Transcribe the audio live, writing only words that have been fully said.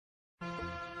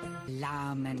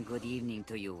Salam and good evening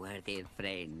to you, worthy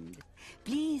friend.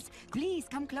 Please, please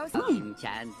come closer.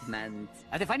 Enchantment.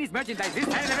 The finest merchandise this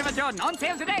side of the River Jordan. On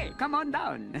sale today. Come on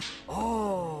down.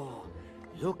 Oh,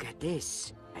 look at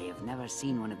this. I have never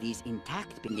seen one of these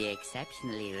intact, but they're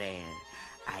exceptionally rare.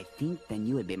 I think then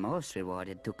you will be most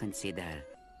rewarded to consider.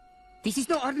 This is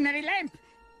no ordinary lamp.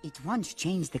 It once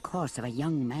changed the course of a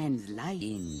young man's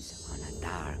life on a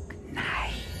dark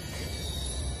night.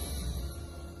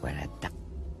 Where a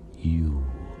You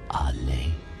are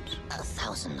late.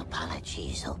 1,000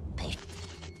 apologies, oh babe.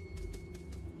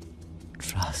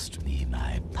 Trust me,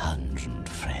 my pungent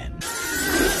friend.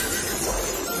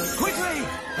 Quickly!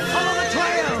 Follow the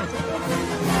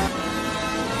trail!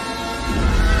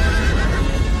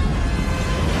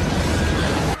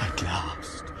 At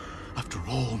last, after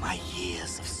all my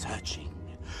years of searching,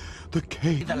 the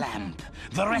cave... The lamp.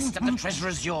 The rest of the treasure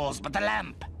is yours, but the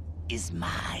lamp is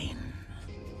mine.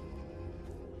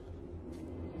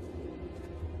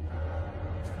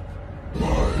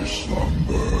 My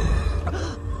slumber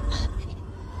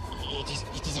It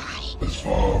is I. is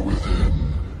far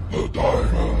within the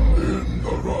diamond in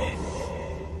the rough.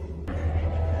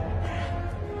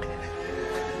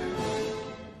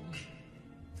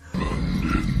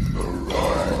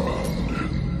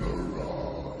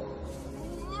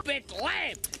 Bit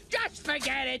lamp! Just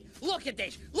forget it! Look at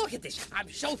this! Look at this! I'm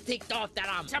so ticked off that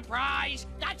I'm surprised!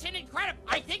 That's an incredible...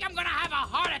 I think I'm gonna have a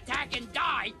heart attack and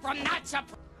die from that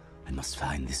surprise! I must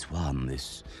find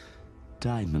this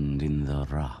diamond in the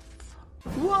rough.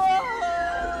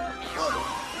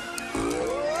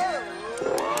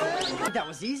 That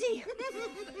was easy.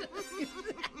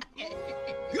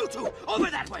 You two, over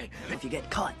that way! If you get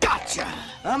caught, gotcha!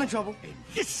 I'm in trouble. And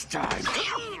this time...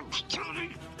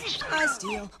 I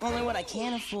steal only what I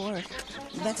can afford.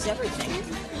 That's everything.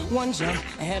 One jump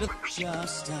ahead of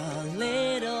just a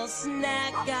little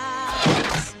snack,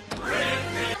 guys.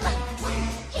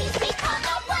 He's become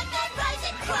the one that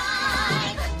rising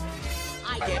crime.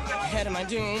 I get ahead of my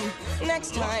doom.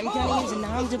 Next time, gonna use a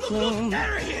nom de plume.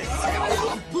 There he is!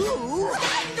 Boo!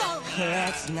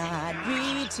 Let's not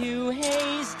be too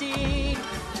hasty.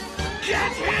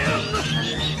 Get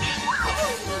him!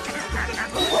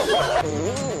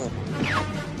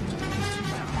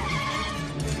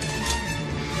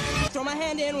 Throw my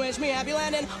hand in, wish me happy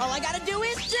landing. All I gotta do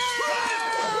is jump!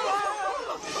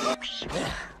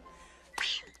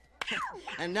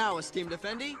 And now, esteemed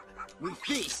Effendi, we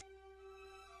feast.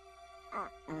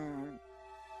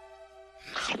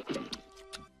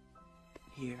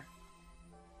 Here.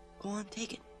 Go on,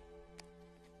 take it.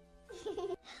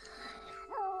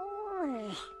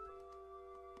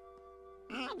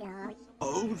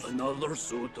 Oh, another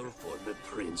suitor for the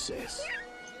princess.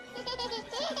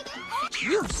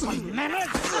 You some minute!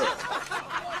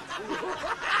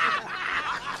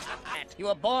 You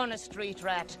were born a street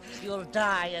rat, you'll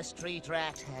die a street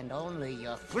rat, and only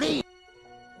your flea.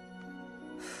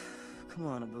 Come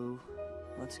on, Abu.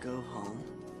 Let's go home.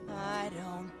 I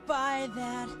don't buy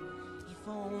that. If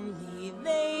only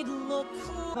they'd look,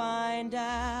 find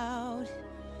out.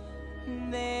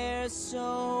 There's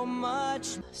so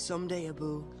much. Someday,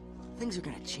 Abu, things are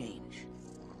gonna change.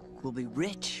 We'll be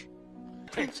rich.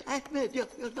 Prince Ahmed, you're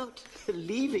not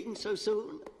leaving so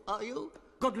soon, are you?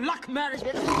 Good luck, marriage.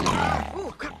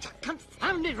 Oh,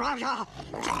 confound it, Raja!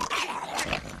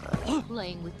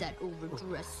 Playing with that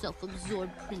overdressed,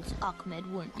 self-absorbed Prince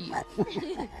Ahmed, weren't you?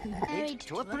 Married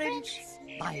To a prince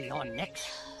by your next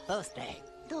birthday.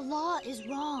 The law is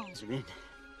wrong. Jasmine,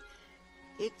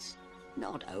 it's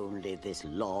not only this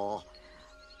law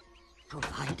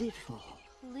provided for,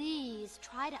 Please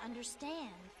try to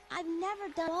understand. I've never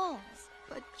done wrongs.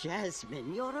 but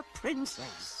Jasmine, you're a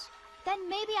princess. Then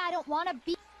maybe I don't want to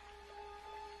be.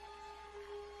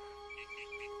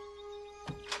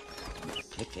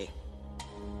 Pity.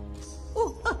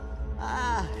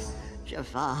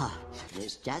 Jafar.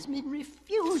 Miss Jasmine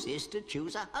refuses to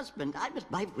choose a husband. I'm at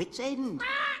my wit's end.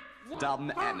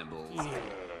 Dumb animals.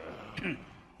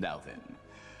 Now then,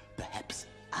 perhaps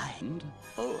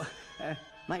Oh,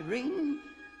 my ring?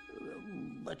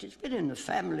 But it's been in the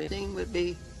family. Thing would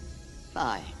be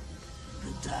fine.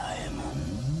 the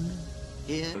diamond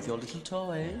Here? with your little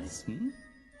toys.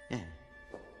 Yeah.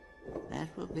 That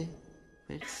will be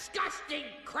pretty. Disgusting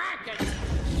crackers!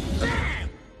 Bam!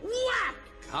 Whack!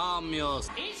 Calm your...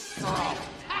 It's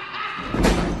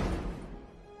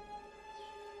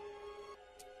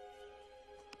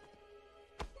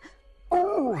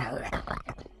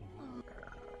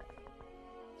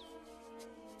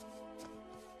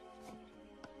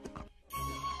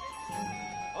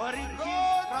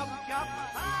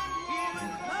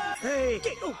Hey!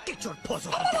 Get your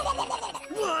puzzle.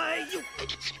 Why, you...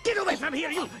 Get away from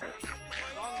here, you...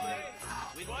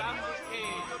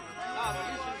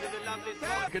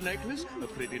 A necklace? A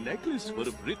pretty necklace for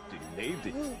a pretty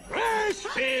lady. Fresh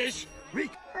fish!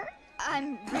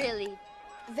 I'm really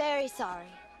very sorry.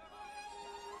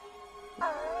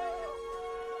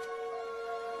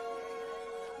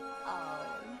 Oh,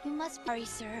 you must be sorry,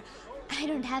 sir. I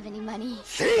don't have any money.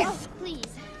 Oh,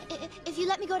 please. If you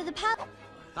let me go to the palace.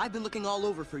 I've been looking all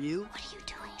over for you. What are you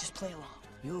doing? Just play along.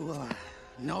 You,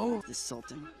 know the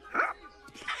Sultan.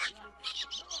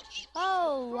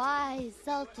 Oh, wise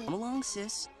Sultan. Come along,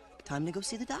 sis. Time to go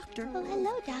see the doctor. Oh,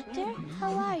 hello, Doctor.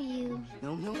 How are you?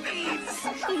 No.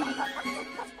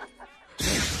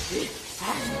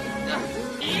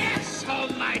 Yes,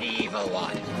 almighty evil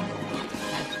one!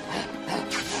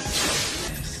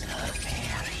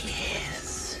 There he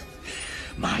is.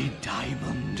 My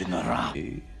diamond in the rough.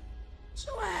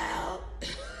 Swell.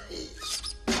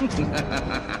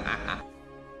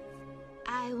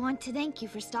 I want to thank you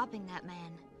for stopping that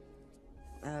man.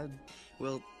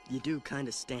 Well, you do kind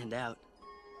of stand out.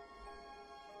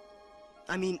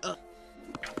 I mean,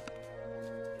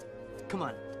 come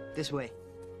on, this way.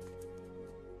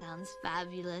 Sounds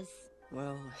fabulous.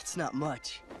 Well, it's not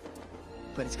much,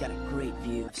 but it's got a great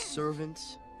view of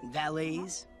servants and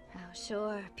valets. Oh,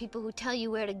 sure. People who tell you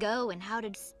where to go and how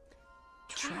to...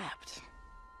 Trapped.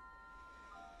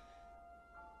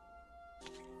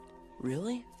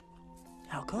 Really?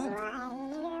 How come?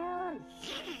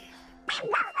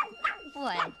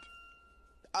 What?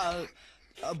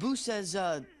 Abu says,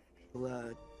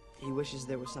 he wishes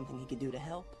there was something he could do to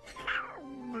help.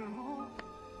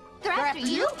 They're after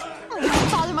you? Oh, your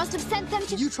father must have sent them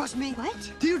to... Do you trust me?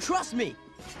 What? Do you trust me?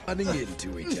 Running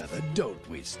into each other, don't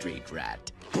we, street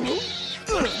rat? Run!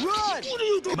 What are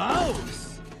you doing?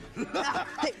 Mouse!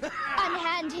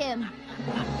 Unhand him.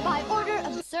 By order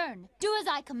of CERN, do as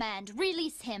I command.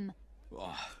 Release him.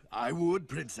 Oh, I would,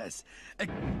 princess.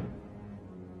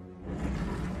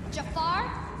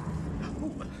 Jafar?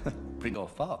 Your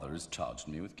father has charged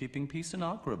me with keeping peace in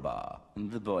Agrabah.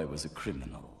 The boy was a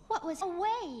criminal. What was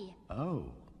away?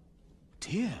 Oh,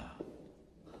 dear.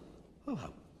 Oh,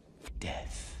 how...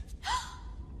 Death.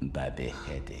 By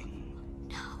beheading.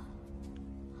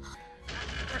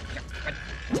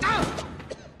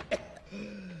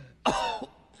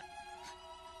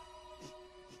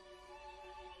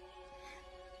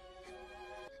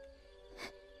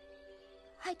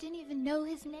 I didn't even know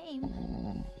his name.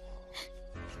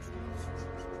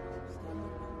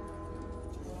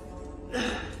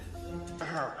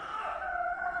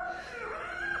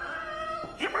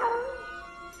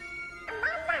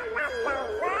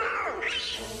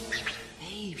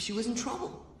 Hey, she was in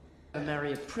trouble. I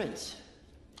marry a prince.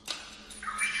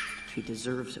 She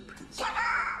deserves a prince.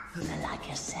 You're like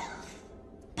yourself,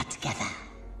 but together,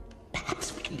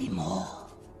 perhaps we can be more.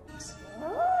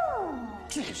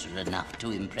 Treasure enough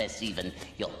to impress even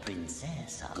your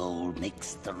princess. Gold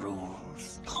makes the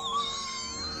rules.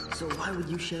 So why would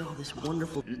you share all this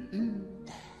wonderful...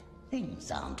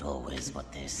 Things aren't always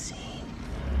what they seem.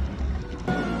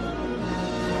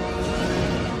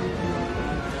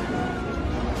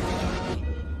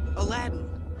 Aladdin.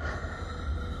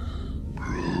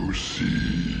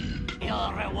 Proceed.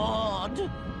 Your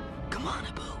reward. Come on,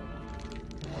 Abu.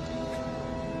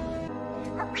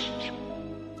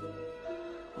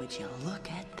 Would you look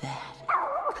at that?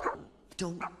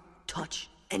 Don't touch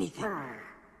anything.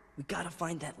 We gotta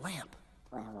find that lamp.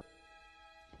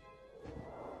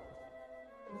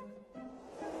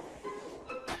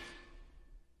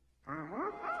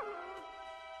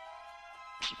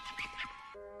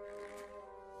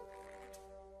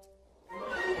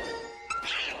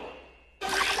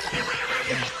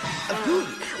 Abu,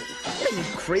 are you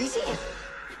crazy?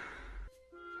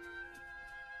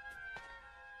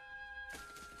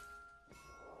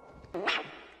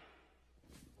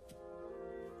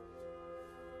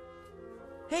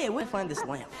 Hey, I went to find this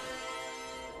lamp.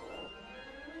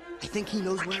 I think he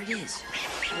knows where it is.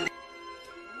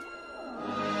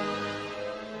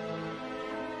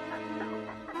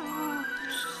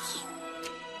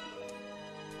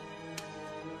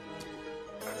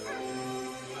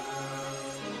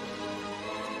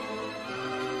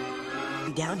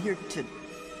 Down here to...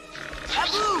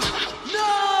 Abu!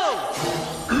 No!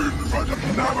 But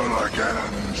never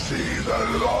again see the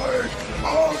light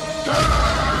of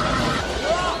day!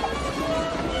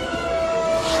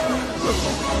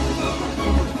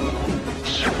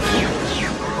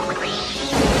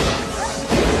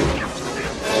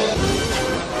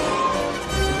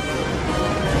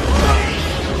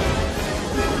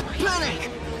 Panic!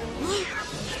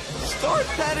 Start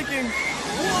panicking!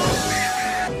 Whoa!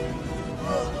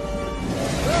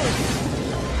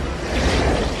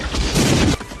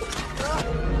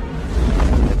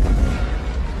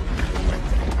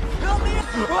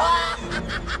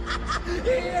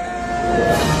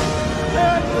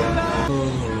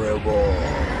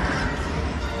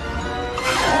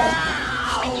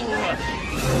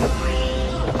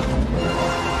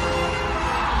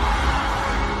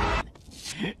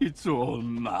 It's all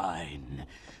mine.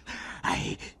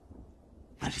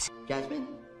 Jasmine?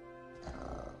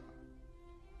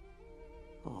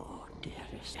 Oh,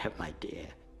 dearest, my dear.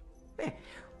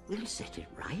 We'll set it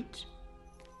right.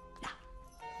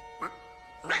 Oh,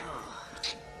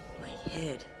 my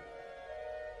head.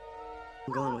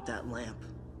 I'm going with that lamp.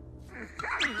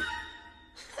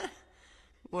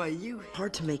 Why, you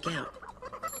hard to make out.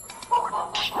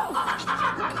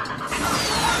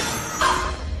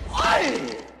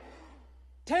 Why?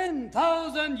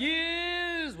 10,000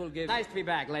 years will give. Nice to be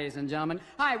back, ladies and gentlemen.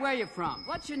 Hi, where are you from?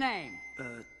 What's your name?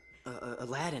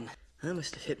 Alladin. I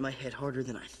must have hit my head harder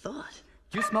than I thought.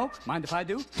 Do you smoke? Mind if I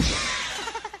do?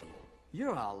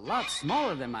 You're a lot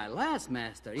smaller than my last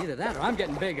master. Either that or I'm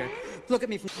getting bigger. Look at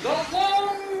me from... The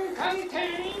phone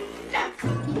contains...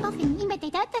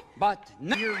 But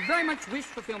no, you're very much wish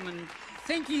fulfillment.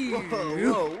 Thank you.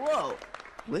 Whoa.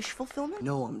 Wish fulfillment?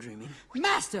 No, I'm dreaming.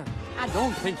 Master, I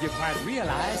don't think you quite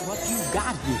realize what you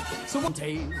got here. So one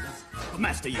contains...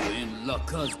 Master, you're in luck,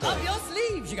 cause up your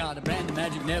sleeves you got a brand of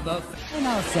magic never... And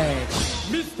I'll say...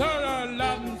 Mr.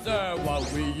 Alladin, sir,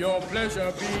 what will your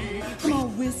pleasure be? Come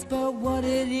on, whisper what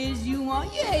it is you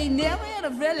want. You ain't never had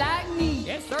a friend like me.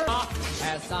 Yes, sir.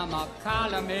 As I'm a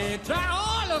column A, try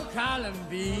all of column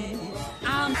B.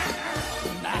 I'm...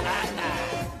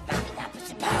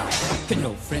 Can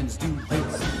your friends do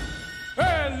this?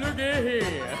 Well, looky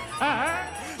here.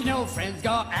 You know, friends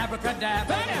go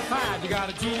abracadabra. 25, you got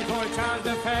a genie for a child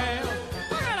to fail.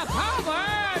 I got a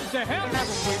power to help.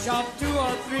 Never push off 2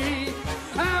 or 3.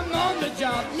 I'm on the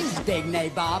job. You dig,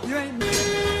 Nabob. You ain't me.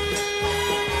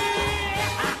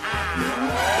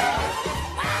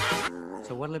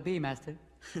 So what'll it be, Master?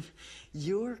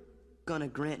 You're gonna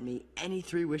grant me any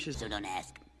 3 wishes. So don't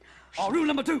ask. Oh, rule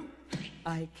number 2.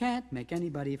 I can't make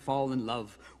anybody fall in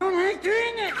love. I like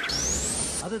doing it.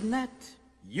 Other than that,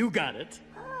 you got it.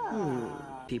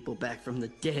 People back from the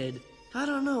dead. I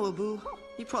don't know, Abu.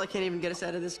 You probably can't even get us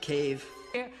out of this cave.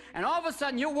 And all of a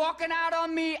sudden you're walking out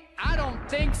on me? I don't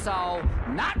think so.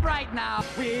 Not right now.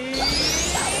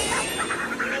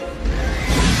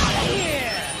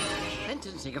 Here.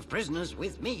 Sentencing of prisoners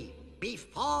with me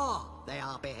before they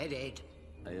are beheaded.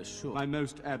 I assure my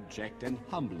most abject and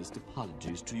humblest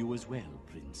apologies to you as well,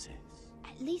 Princess.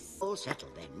 At least... All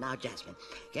settled then. Now, Jasmine,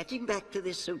 getting back to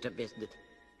this suitor business.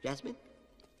 Jasmine?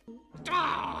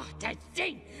 Oh, to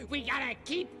think we gotta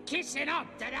keep kissing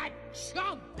up to that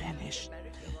chump. Banished.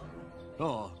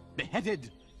 Or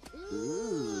beheaded.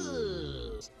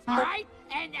 All right,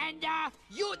 and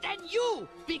you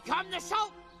become the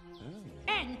Sultan.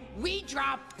 And we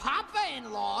drop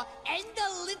Papa-in-law and the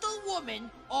little woman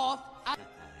off a...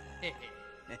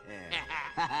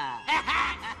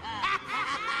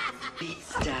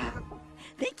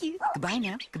 Thank you. Goodbye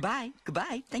now. Goodbye.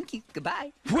 Goodbye. Thank you.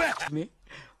 Goodbye. Me?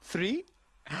 3?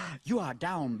 You are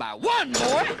down by 1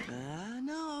 more.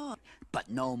 No. But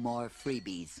no more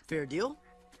freebies. Fair deal?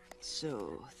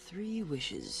 So, 3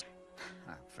 wishes.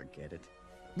 Oh, forget it.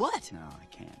 What? No, I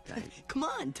can't. Come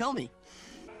on, tell me.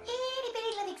 Itty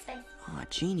bitty living space. Oh,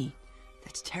 Genie,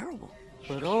 that's terrible.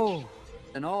 But oh,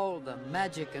 and all the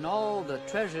magic and all the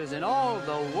treasures in all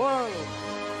the world.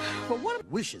 But what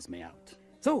wishes me out?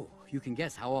 So, you can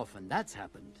guess how often that's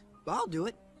happened. I'll do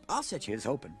it. I'll set you. Here's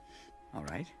hoping. All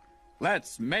right.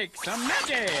 Let's make some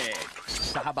magic!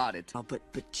 So how about it? Oh, but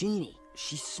Genie,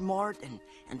 she's smart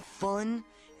and fun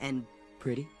and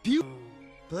pretty. Beautiful.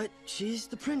 But she's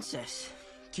the princess.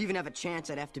 To even have a chance,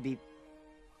 I'd have to be...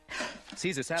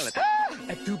 Caesar salad.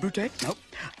 Et tu, Brute? Nope.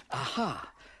 Aha.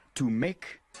 To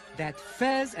make that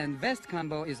fez and vest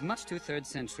combo is much too 3rd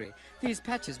century. These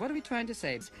patches, what are we trying to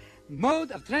say?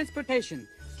 Mode of transportation.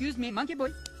 Excuse me, monkey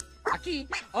boy. Aquí,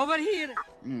 over here.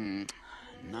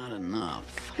 Not enough.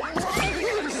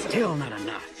 Still not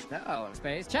enough. Oh,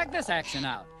 space. Check this action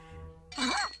out.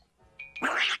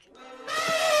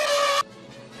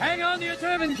 Hang on to your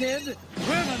turban, kid.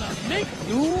 We're gonna make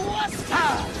you a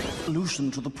star.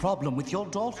 Solution to the problem with your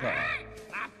daughter.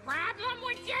 The problem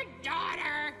with your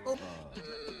daughter? Oh,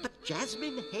 but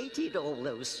Jasmine hated all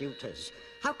those suitors.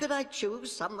 How could I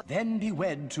choose someone? Then be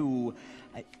wed to...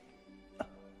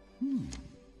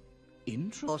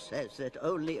 Interesting. Law says that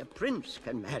only a prince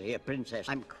can marry a princess.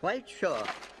 I'm quite sure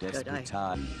that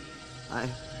I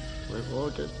will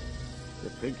order the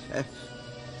princess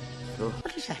to...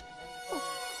 What is that? Oh,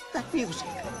 that music.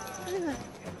 What is that?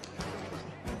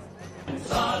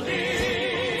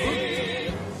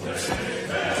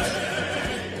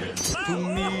 To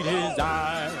meet his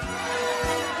eye,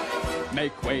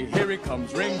 Make way, here he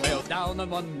comes, ring bell down on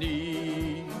one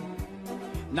knee.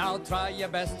 Now try your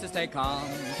best to stay calm.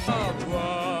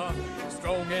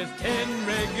 Strong as 10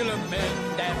 regular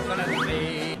men,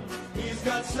 definitely. He's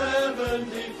got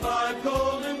 75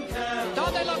 golden cans.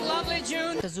 Don't they look lovely,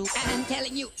 June? I'm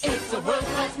telling you, it's a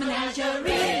world-class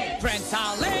menagerie. Prince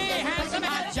Ali has them.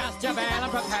 Just your bell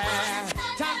and prepare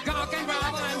to gawk and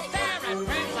grovel and stare at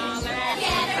Prince Ali.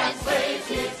 That's ways,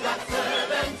 he's got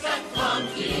servants and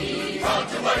flunkies. All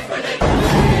to work for the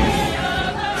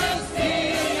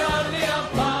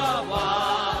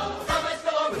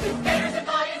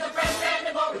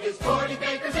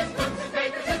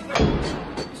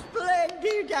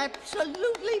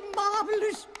Absolutely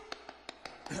marvelous.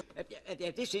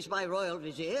 This is my royal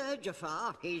vizier,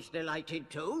 Jafar. He's delighted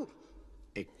too.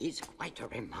 It is quite a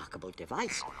remarkable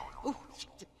device. Oh,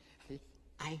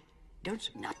 I don't...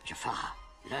 Not Jafar.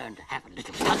 Learn to have a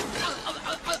little fun.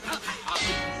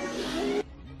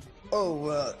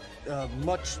 Oh,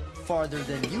 much farther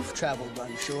than you've traveled,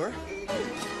 I'm sure.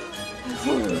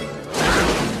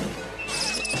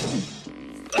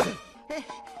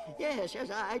 Yes,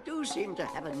 I do seem to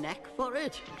have a knack for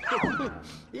it.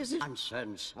 This is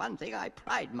nonsense. One thing I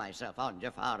pride myself on,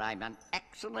 Jafar, I'm an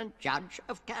excellent judge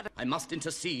of character. I must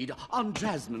intercede on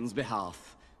Jasmine's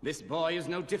behalf. This boy is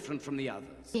no different from the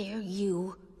others. Dare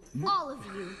you, all of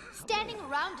you, standing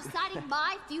around deciding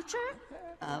my future?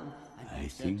 I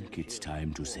think it's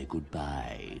time to say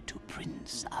goodbye to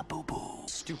Prince Abubu.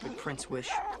 Stupid Prince Wish.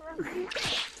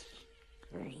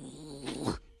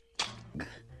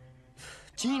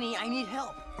 Genie, I need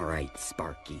help. All right,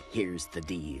 Sparky, here's the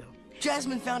deal.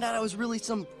 Jasmine found out I was really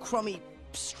some crummy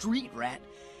street rat.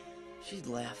 She'd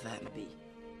laugh at me.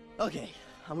 Okay,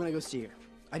 I'm gonna go see her.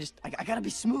 I gotta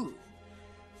be smooth.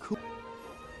 Cool.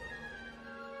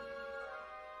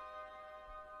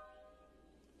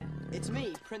 It's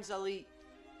me, Prince Ali.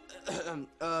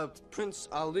 Prince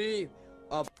Ali.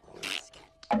 Come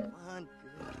on.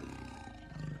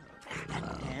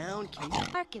 Down,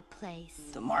 Marketplace.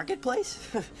 The marketplace?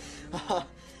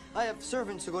 I have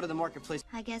servants who go to the marketplace.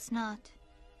 I guess not.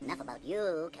 Enough about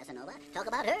you, Casanova. Talk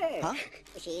about her. Huh?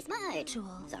 She's smart.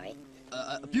 Jewel. Sorry.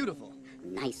 Beautiful.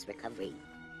 Nice recovery.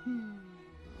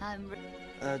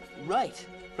 Right.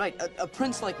 A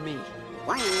prince like me.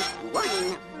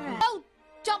 Warning. Oh,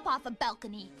 jump off a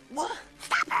balcony. What?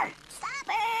 Stop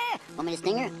her! Want me to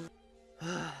sting her?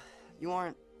 You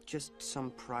aren't just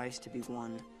some prize to be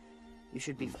won. You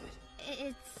should be...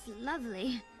 It's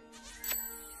lovely.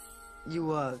 You,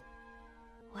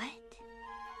 What?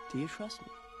 do you trust me?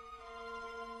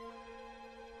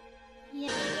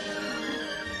 Yeah.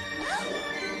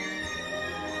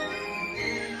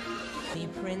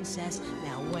 Princess,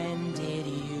 now when did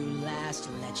you last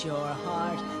let your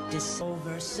heart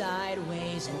over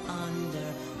sideways and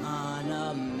under on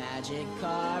a magic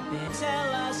carpet?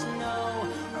 Tell us no,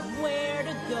 or where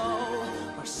to go,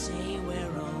 or say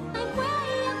we're on. I'm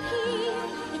way up here,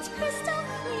 it's crystal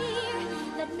clear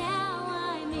that now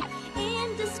I'm in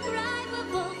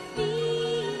indescribable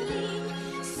feeling,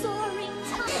 soaring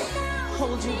top.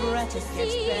 Hold your breath, it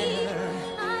gets better.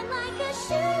 I'm like a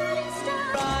shooting star.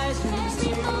 Rise and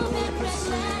see every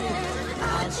letter.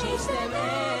 I'll chase them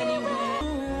anywhere.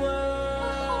 The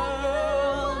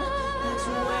world, that's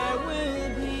where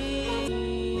we'll be.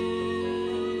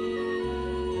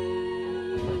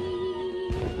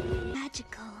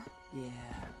 Magical.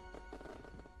 Yeah.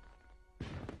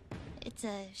 It's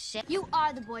a shame. You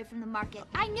are the boy from the market.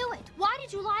 I knew it. Why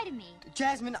did you lie to me?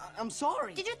 Jasmine, I'm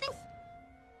sorry. Did you think...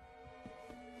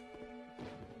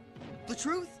 The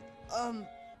truth?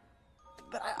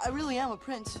 But I really am a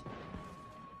prince.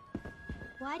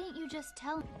 Why didn't you just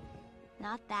tell me?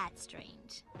 Not that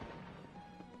strange.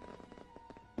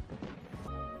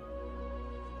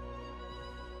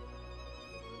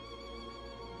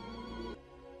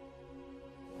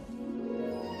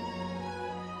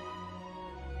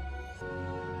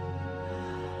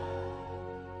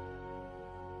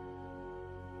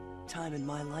 Time in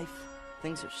my life,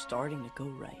 things are starting to go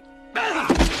right.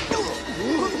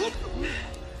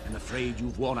 I'm afraid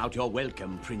you've worn out your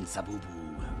welcome, Prince Abubu.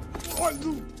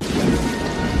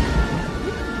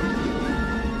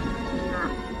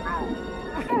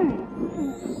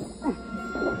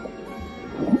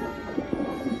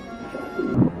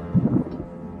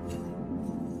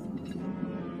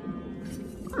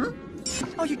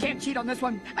 Oh, you can't cheat on this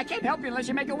one. I can't help you unless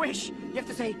you make a wish. You have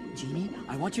to say, Genie,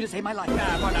 I want you to save my life. For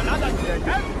another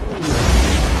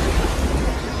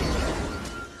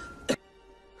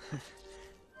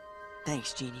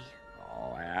Thanks, Genie.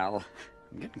 Oh, Al.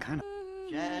 I'm getting kind of...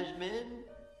 Jasmine?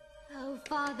 Oh,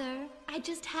 Father, I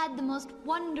just had the most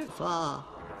wonderful... Far.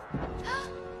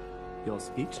 You're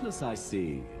speechless, I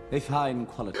see. A fine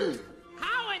quality.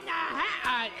 How in the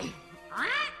heck?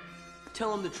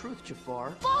 Tell him the truth,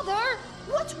 Jafar. Father,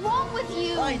 what's wrong with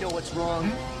you? I know what's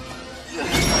wrong.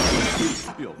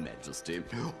 Your Majesty,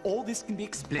 all this can be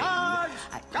explained. Guards!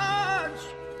 Guards!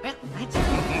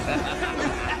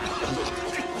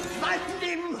 Find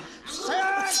him,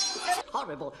 sir!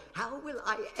 Horrible. How will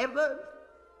I ever...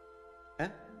 Huh?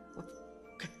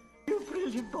 You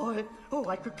brilliant boy. Oh,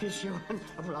 I could kiss you.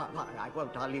 I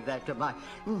won't. I'll leave that to my...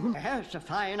 Yes, a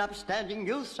fine, upstanding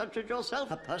youth such as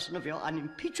yourself. A person of your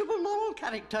unimpeachable moral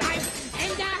character.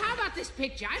 And how about this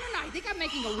picture? I don't know. I think I'm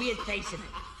making a weird face in it.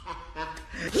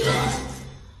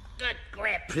 Good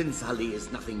grip. Prince Ali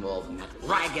is nothing more than that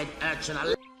ragged urchin.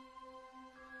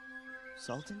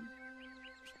 Sultan?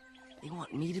 They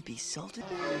want me to be Sultan?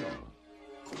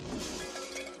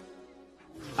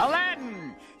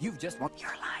 Aladdin! You've just what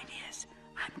your line is.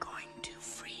 I'm going to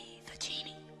free the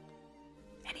genie.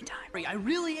 Anytime. I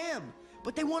really am.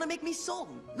 But they want to make me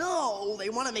Sultan. No, they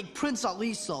want to make Prince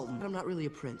Ali Sultan. But I'm not really a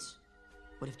prince.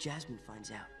 What if Jasmine finds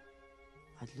out?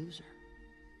 I'd lose her.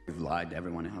 You've lied to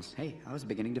everyone else. Hey, I was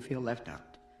beginning to feel left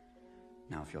out.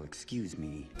 Now, if you'll excuse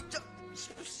me...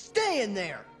 Stay in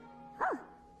there!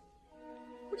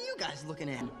 What are you guys looking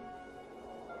at?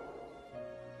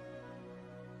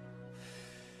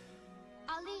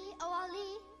 Ali, oh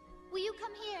Ali, will you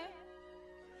come here?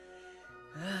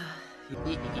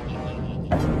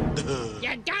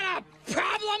 You got a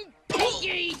problem,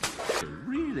 piggy?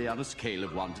 Really, on a scale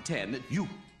of 1 to 10, you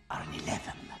are an 11.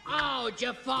 Oh,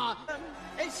 Jafar.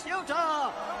 Hey,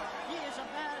 Suitor! He is a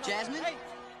man... Jasmine? Hey.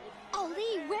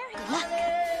 Ali, where is luck?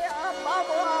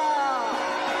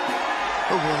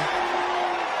 Oh, boy.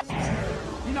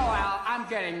 You know, Al, I'm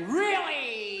getting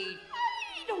really...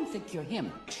 I don't think you're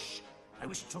him. I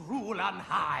wish to rule on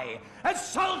high as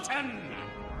Sultan!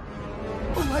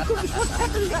 Oh, my goodness, what's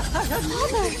happening?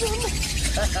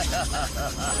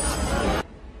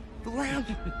 The lamp.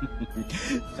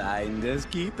 Finders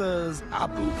keepers,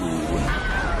 Abubu.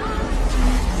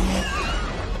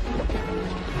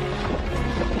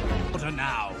 Order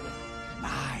now.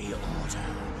 My order.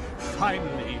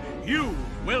 Finally, you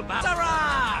will bow.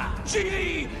 Sarah!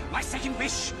 Genie! My second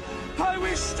wish. I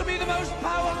wish to be the most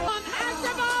powerful. An act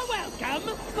of our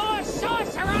welcome for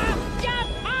Sorcerer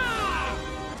Jafar!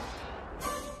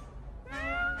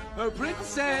 Oh,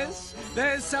 Princess,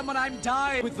 there's someone I'm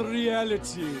dying with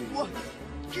reality. What?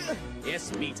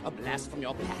 Yes, meet a blast from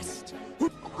your past.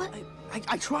 What?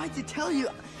 I tried to tell you.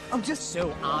 I'm just...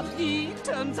 So Ali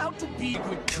turns out to be a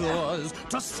good cause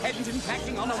to send him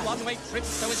packing on a one-way trip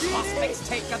so his prospects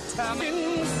take a turn.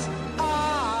 Prince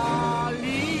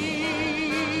Ali.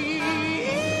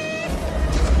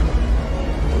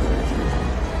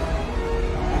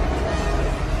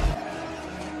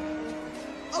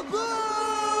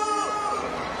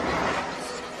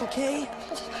 Okay?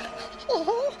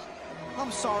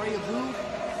 I'm sorry, Abu.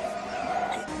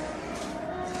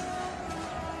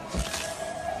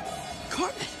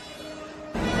 Carpet!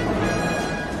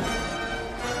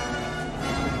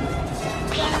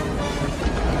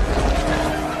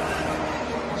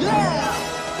 Yeah!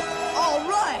 All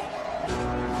right!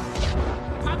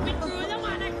 Pump it through the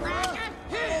water cracker.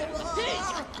 Here's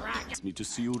your cracker. It's me to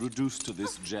see you reduced to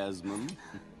this, Jasmine.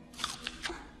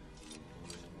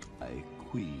 My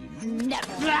queen.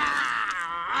 Never.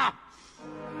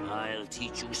 I'll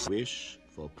teach you. Wish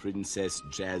for Princess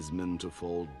Jasmine to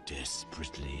fall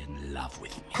desperately in love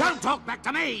with me. Don't talk back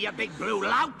to me, you big blue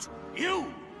lout!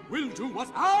 You will do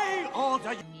what I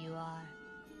order you. You are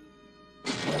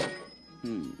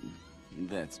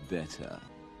That's better.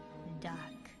 dark.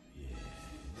 Yeah.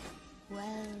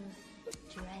 Well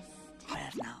dressed.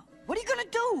 Quiet now. What are you gonna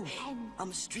do? And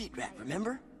I'm a street rat,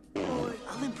 remember?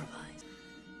 I'll improvise.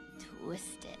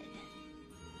 twisted.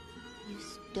 You've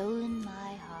stolen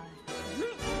my heart.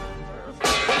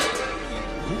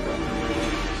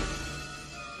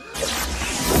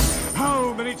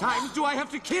 How many times do I have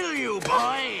to kill you,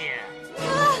 boy?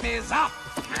 Is up!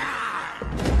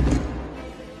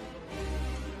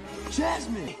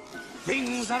 Jasmine!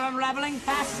 Things are unraveling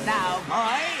fast now,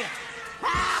 boy!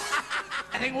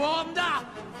 Getting warmed up!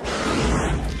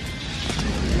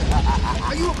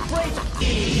 Are you afraid?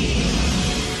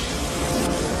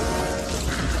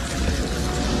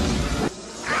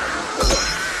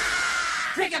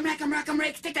 Rake 'em, rack 'em, rock 'em,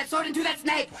 rake, stick that sword into that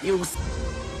snake! You...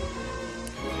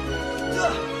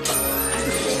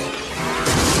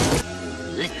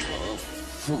 Little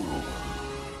fool.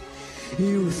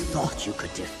 You thought you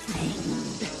could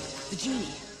defend The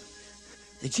genie.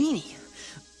 The genie.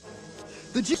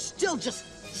 The genie's still just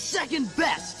second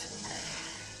best.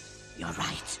 You're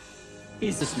right.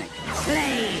 is the snake.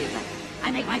 Slave!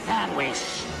 I make my third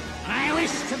wish. I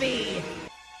wish to be...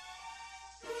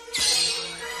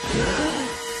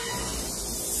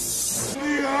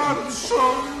 The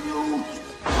absolute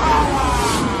power!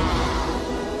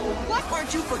 What?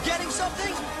 Aren't you forgetting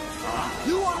something?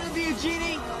 You wanted to be a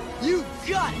genie? You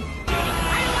got it!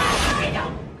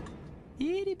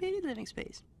 Itty bitty living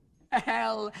space.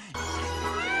 Hell.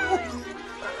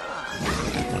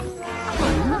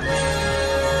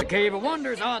 The Cave of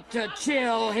Wonders ought to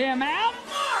chill him out.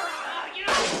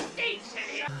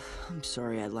 I'm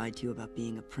sorry I lied to you about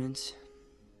being a prince.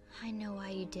 I know why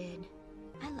you did.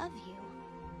 I love you.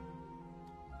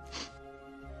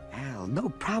 Al, no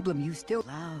problem. You still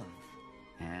love.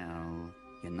 Al,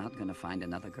 you're not gonna find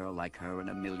another girl like her in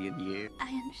a million years.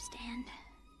 I understand.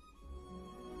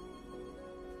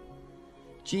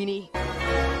 Genie.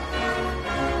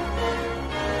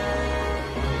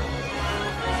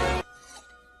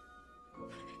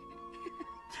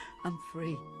 I'm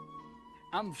free.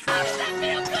 I'm free. How does that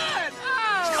feel good?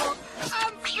 Oh,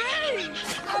 I'm free.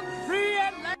 I'm free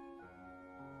and...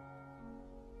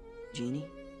 Genie,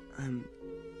 I'm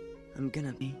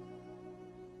gonna be...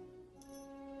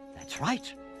 That's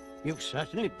right. You've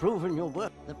certainly proven your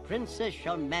worth. The princess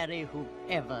shall marry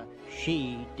whoever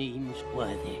she deems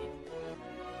worthy.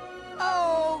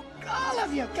 Oh, all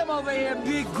of you, come over here.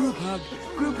 Big group hug.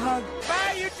 Group hug.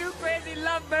 Bye, you two crazy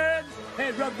lovebirds.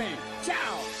 Hey, rub me.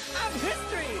 Ciao. I'm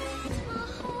history.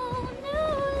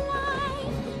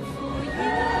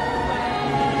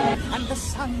 And the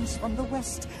sun's from the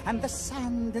west, and the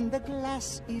sand in the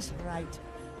glass is right.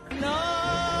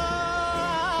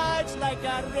 Nights like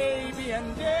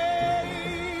Arabian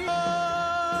days,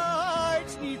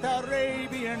 nights neath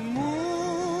Arabian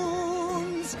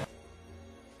moons.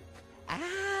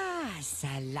 Ah,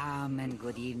 salam and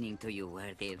good evening to you,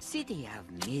 worthy city of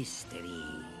mystery,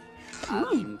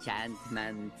 of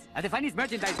enchantment, of the finest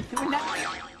merchandise.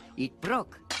 It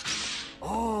broke.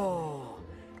 Oh,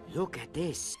 look at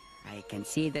this. I can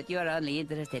see that you're only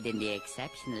interested in the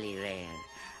exceptionally rare.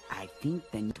 I think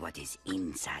then what is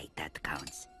inside that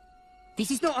counts.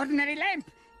 This is no ordinary lamp.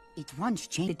 It once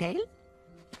changed the tale.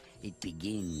 It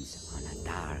begins on a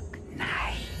dark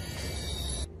night.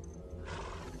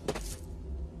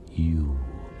 You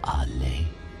are late.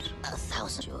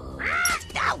 1,000.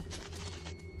 No!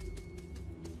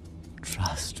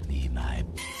 Trust me, my...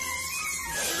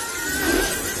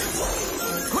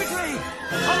 Quickly!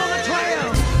 Follow the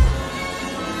trail!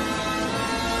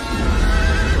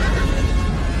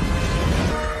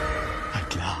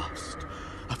 At last,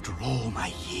 after all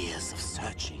my years of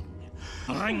searching,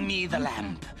 Bring me the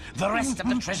lamp. The rest of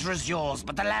the treasure is yours,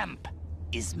 but the lamp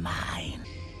is mine.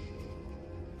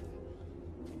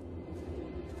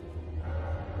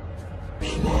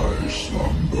 My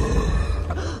slumber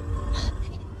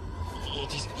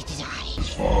It is I.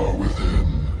 is far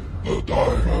within the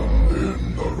diamond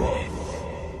in the rough.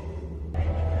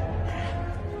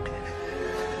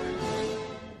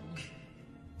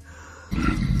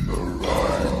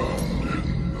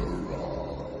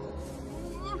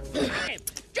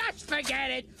 Just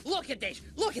forget it. Look at this.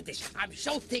 Look at this. I'm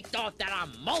so ticked off that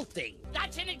I'm molting.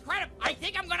 That's an incredible. I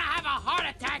think I'm gonna have a heart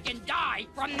attack and die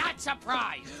from that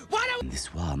surprise. Why don't...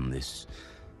 This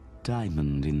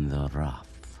diamond in the rough.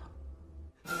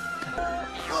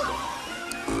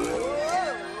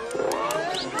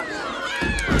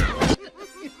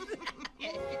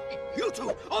 You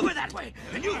two, over that way,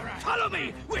 and you follow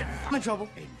me with... I'm in trouble.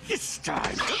 This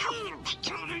time.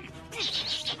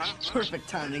 Perfect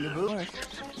timing, Abu.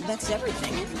 That's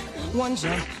everything. One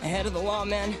jump ahead of the law,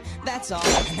 man. That's all.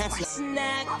 And that's the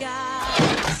snack,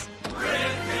 guys.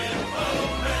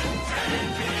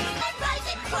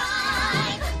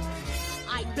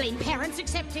 I blame parents,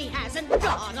 except he hasn't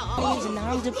got Leaves an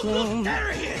arm to plume.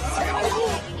 There he is!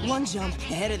 One jump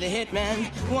ahead of the hitman.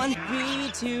 One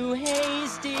be too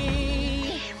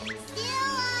hasty.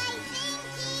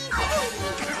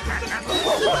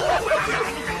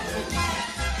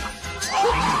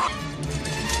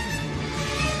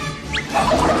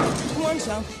 One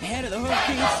jump ahead of the hoof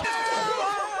piece.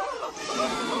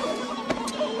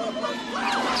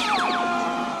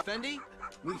 Fendi,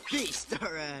 we feast,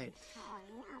 all right.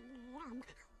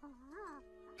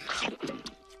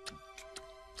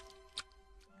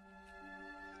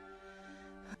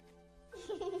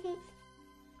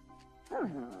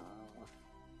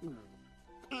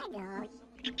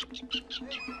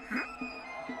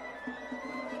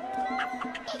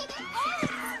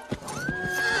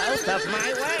 Out of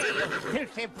my way, you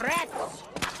filthy brats!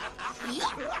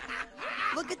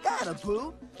 Look at that,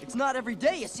 Abu. It's not every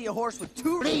day you see a horse with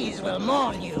two... Please will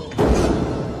maul you.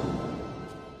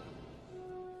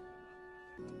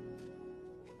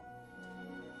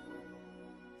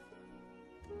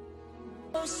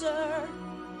 closer,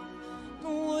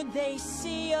 would they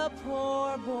see a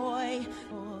poor boy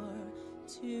or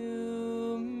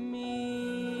to me?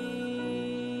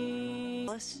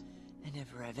 And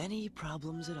never have any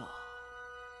problems at all.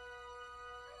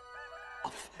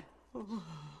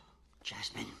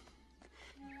 Jasmine.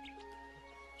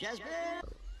 Jasmine!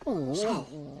 Oh. So,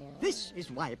 this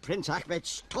is why Prince Ahmed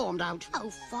stormed out.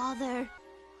 Oh, Father.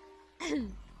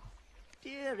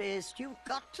 Dearest, you've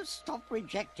got to stop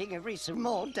rejecting every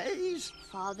more days.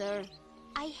 Father,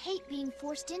 I hate being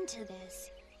forced into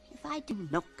this. If I do... I'm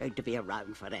not going to be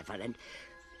around forever, and...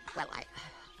 well,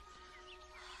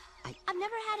 I've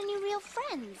never had any real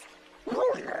friends.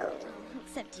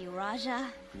 Except you,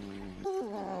 Raja.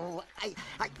 Oh,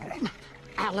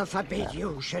 Allah forbid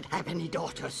you should have any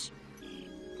daughters.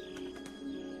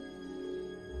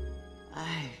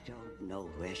 I don't know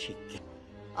where she came.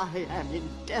 I am in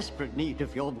desperate need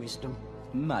of your wisdom.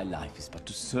 My life is but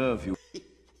to serve you.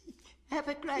 Have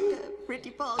a cracker, pretty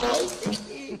Polly.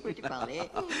 Pretty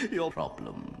Polly. Your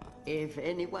problem. If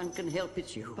anyone can help,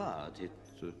 it's you. But it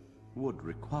would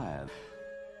require...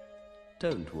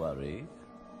 Don't worry.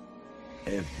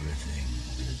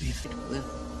 Everything will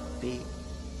be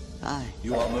fine.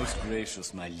 You are most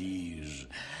gracious, my liege.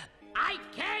 I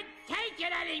can't take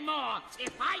it anymore!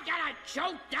 If I gotta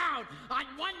choke down on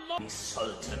one more...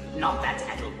 Sultan, not that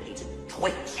addle-pated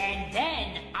twitch. And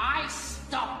then I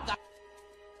stop the...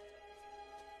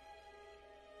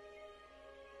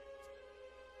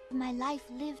 My life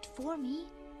lived for me.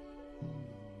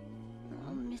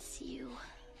 I'll miss you.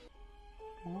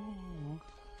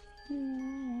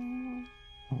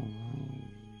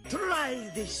 Try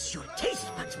this, your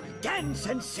taste buds will dance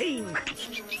and sing.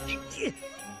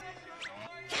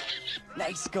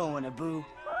 Nice going, Abu.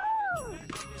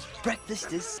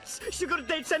 Breakfast is sugar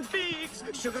dates and figs,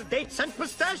 sugar dates and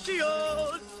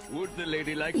pistachios. Would the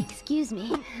lady like... Excuse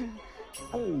me.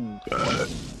 Oh.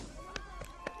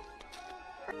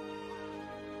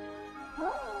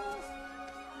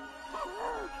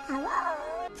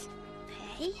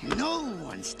 Hey? No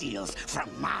one steals from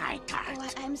my cart. Oh,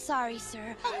 I'm sorry,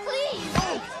 sir. Oh, please!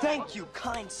 Oh, thank you,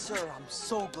 kind sir. I'm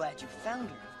so glad you found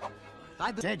her.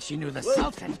 I said she knew the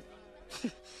Sultan.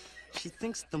 She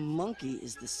thinks the monkey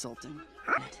is the Sultan.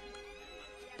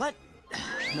 But,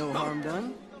 no harm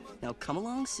done. Now come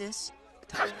along, sis.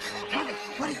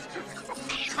 What is...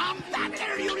 Come back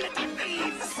here, you little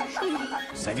thieves!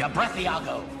 Save your breath,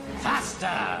 Iago.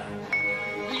 Faster!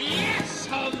 Yes,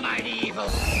 almighty evil!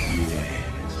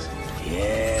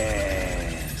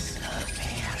 Yes.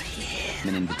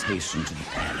 An invitation to the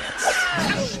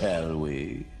palace. Shall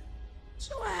we?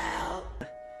 Swell.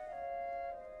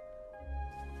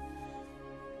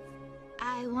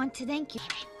 I want to thank you.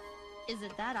 Is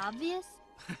it that obvious?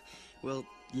 Well,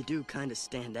 you do kind of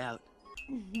stand out.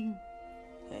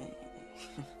 Hey.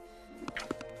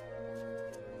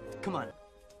 Come on.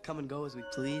 Come and go as we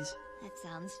please. That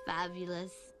sounds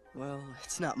fabulous. Well,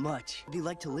 it's not much. It'd be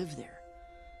like to live there.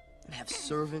 And have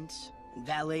servants and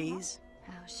valets.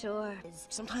 Oh, sure.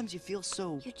 Sometimes you feel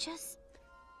so... You're just...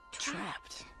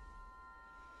 trapped.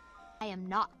 I am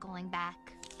not going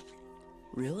back.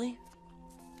 Really?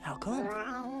 How come?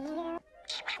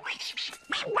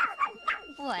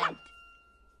 What?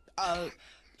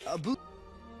 Abu...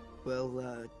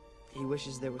 Well, he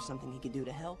wishes there was something he could do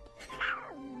to help.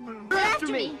 They're after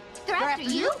me! They're after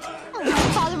you? Oh, my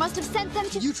father must have sent them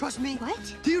to... You trust me?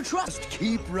 What? Do you trust...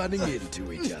 Keep running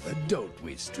into each other, don't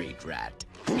we, street rat?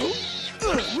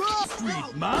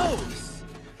 Street mouse!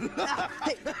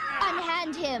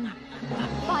 Unhand him!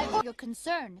 By your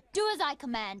concern, do as I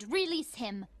command. Release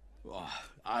him. Oh,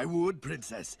 I would,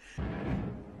 princess.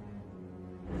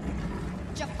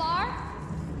 Jafar?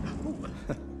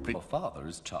 Your father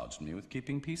has charged me with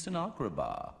keeping peace in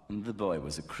Agrabah. The boy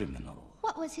was a criminal.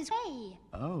 What was his way?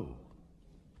 Oh,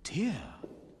 dear.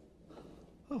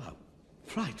 Oh, how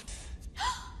frightful.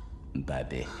 By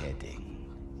beheading.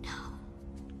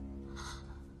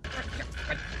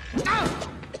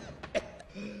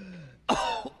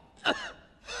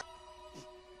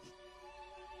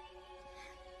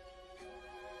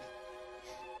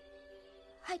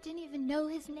 I didn't even know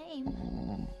his name.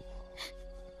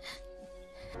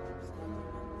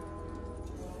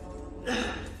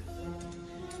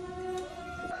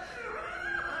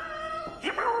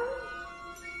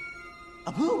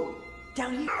 Abu!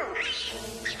 Down here!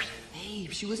 Hey,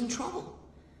 she was in trouble.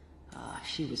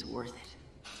 She was worth it.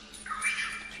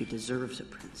 She deserves a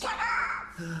prince.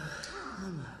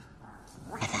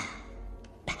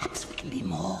 Perhaps we can be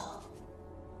more.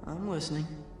 I'm listening.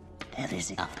 That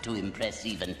is enough to impress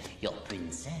even your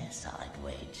princess, I'd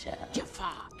wager.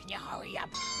 Jafar, can you hurry up?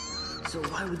 So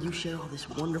why would you share all this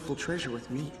wonderful treasure with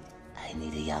me? I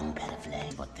need a young pair of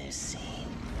legs, what they're seeing.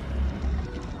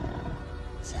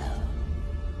 So,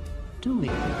 do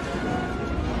it.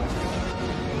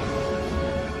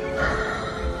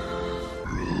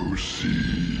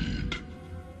 Proceed.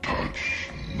 Touch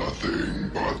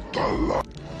nothing but the light.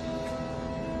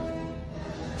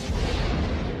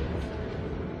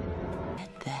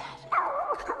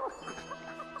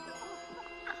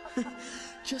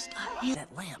 Just a hit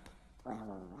that lamp.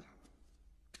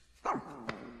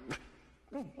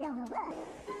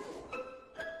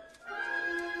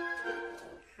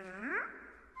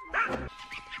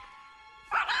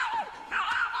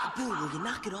 Boo, will you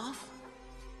knock it off?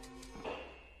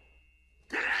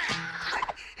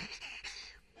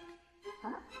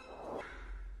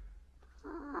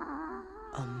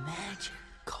 A magic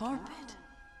carpet.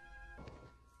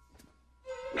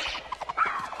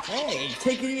 Hey,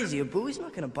 take it easy, Abu. He's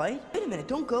not gonna bite. Wait a minute,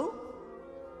 don't go.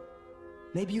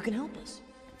 Maybe you can help us.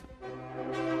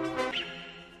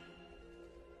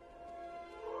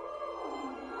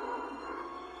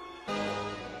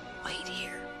 Wait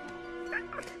here.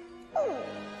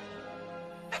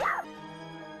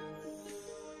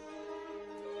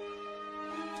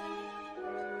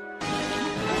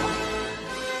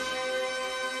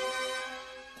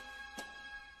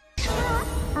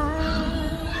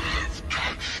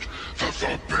 The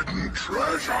forbidden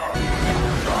treasure.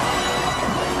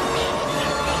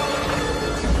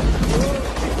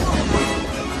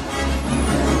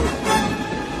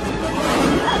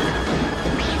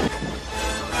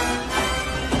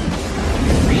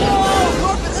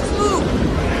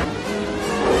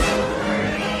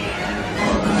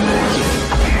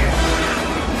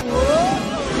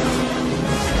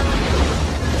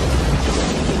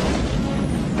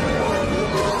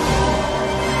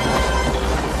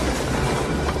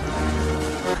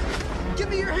 Give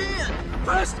me your hand!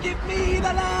 First, give me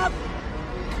the lamp!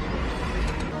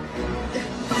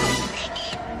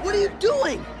 What are you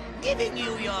doing? Giving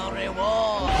you your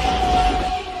reward.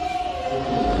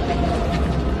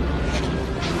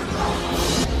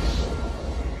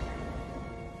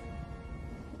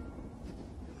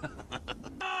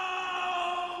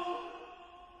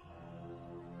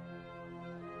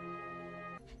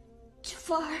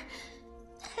 Jafar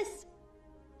has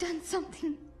done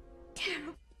something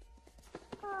terrible.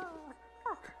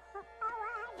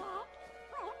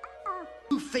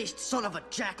 Two-faced son of a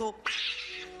jackal!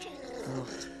 Oh,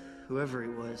 whoever he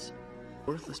was.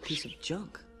 Worthless piece of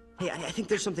junk. Hey, I think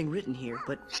there's something written here,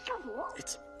 but it's... Oh,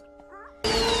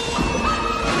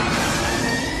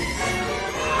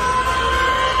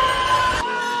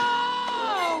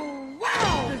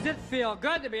 wow! Does it feel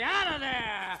good to be out of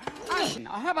there?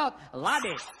 How about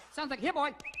Alladin? Sounds like here,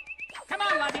 boy. Come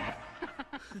on, Alladin.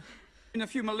 In a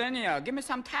few millennia, give me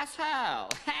some tassel.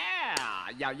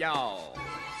 Yeah, yo.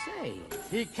 Say,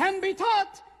 he can be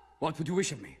taught. What would you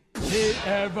wish of me? Be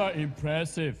ever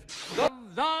impressive. The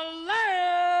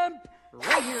lamp!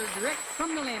 Right here, direct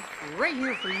from the lamp. Right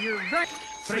here for your right.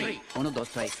 Free. One of those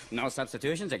plays. No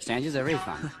substitutions, exchanges, or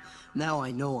refund. Now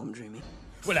I know I'm dreaming.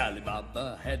 Well,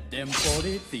 Alibaba had them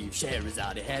 40 thieves.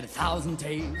 Scheherazade had 1,000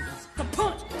 tales. The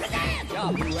punch!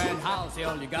 Yahoo and house,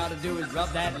 all you gotta do is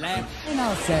rub that lamp. And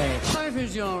I'll say, life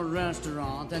is your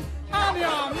restaurant, and I'm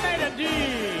your maitre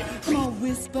d'. Come on,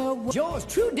 whisper yours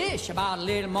true dish about a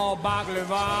little more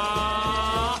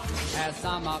baklava. Has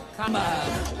some No.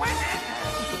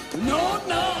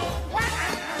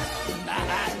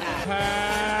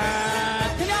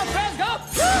 Can y'all friends go?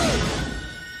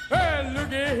 Hey,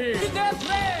 look at here. Get that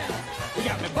plan. You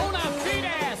got me bona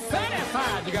fide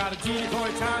certified. You got a genie for a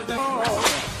charge that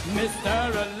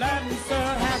Mr. Alladin, sir,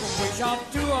 have a wish of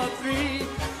 2 or 3.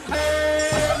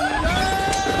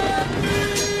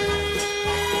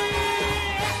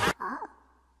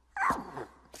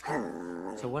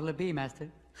 So what'll it be, Master?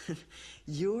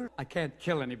 I can't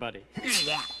kill anybody.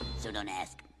 Yeah, so don't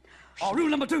ask. Oh, rule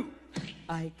number 2.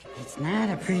 It's not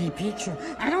a pretty picture.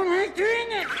 I don't like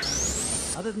doing it.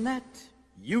 Other than that,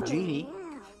 you... Genie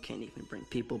can't even bring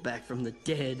people back from the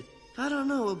dead. I don't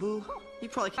know, Abu. You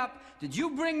probably can't. Did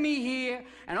you bring me here,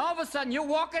 and all of a sudden you're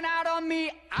walking out on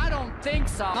me? I don't think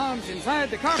so. Arms inside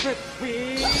the carpet.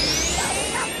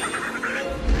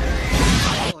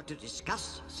 Or to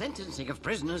discuss sentencing of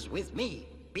prisoners with me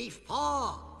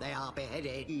before they are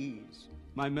beheaded.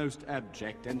 My most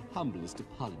abject and humblest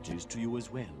apologies to you as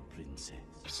well,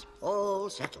 Princess. All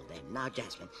settled then. Now,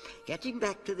 Jasmine, getting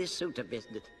back to this suitor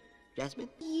business. Jasmine?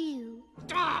 You.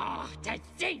 Oh, to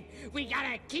think we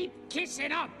gotta keep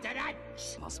kissing up to that.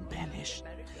 Was banished.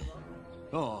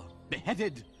 Or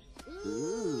beheaded.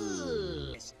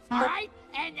 All right,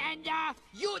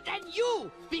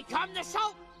 you become the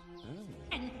Sultan.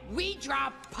 And we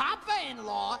drop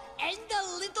Papa-in-law and the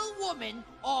little woman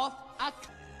off a...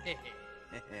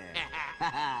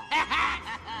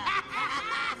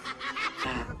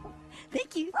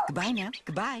 Thank you. Goodbye now.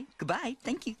 Goodbye. Goodbye.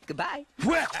 Thank you. Goodbye.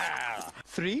 Well,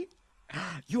 3?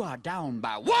 You are down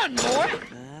by 1, boy.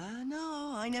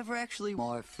 No, I never actually...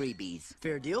 More freebies.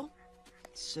 Fair deal?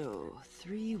 So,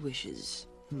 3 wishes.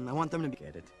 I want them to be...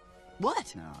 Get it?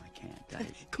 What? No, I can't.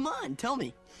 Come on, tell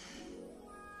me.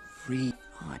 Free.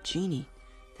 Oh, Genie,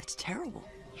 that's terrible.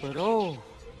 But oh,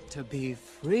 to be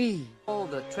free. All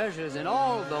the treasures in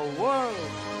all the world.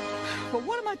 But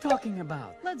what am I talking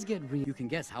about? Let's get real. You can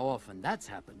guess how often that's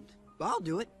happened. I'll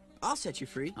do it. I'll set you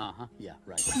free. Uh-huh, yeah,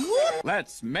 right.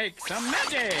 Let's make some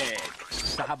magic.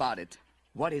 So how about it?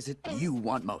 What is it you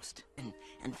want most?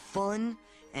 And fun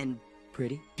and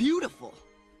pretty. Beautiful.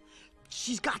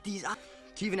 She's got these...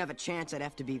 To even have a chance, I'd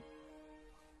have to be...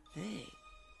 Hey,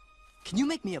 can you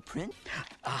make me a prince?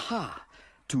 Aha,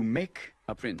 to make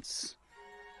a prince.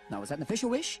 Now, is that an official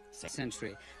wish?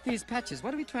 Century. These patches,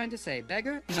 what are we trying to say?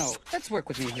 Beggar? No, let's work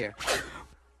with me here.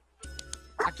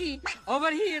 Aki,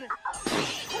 over here.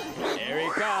 Here he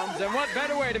comes, and what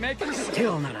better way to make it?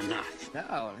 Still not enough.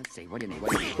 Oh, let's see. What do you need?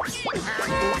 What do you need?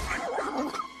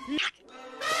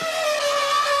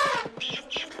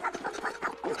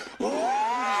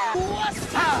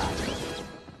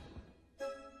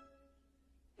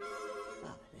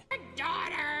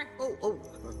 Daughter! Oh,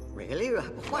 really?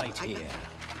 What? Right here.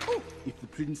 Oh, If the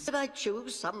prince... did I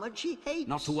choose someone she hates?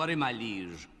 Not to worry, my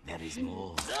liege. There is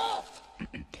more.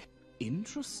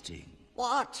 Interesting.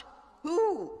 What?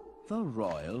 Who? The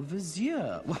royal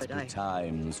vizier. What But I-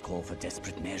 times call for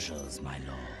desperate measures, my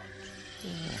lord.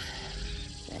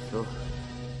 Oh,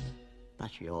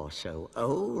 but you're so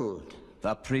old.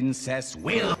 The princess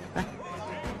will...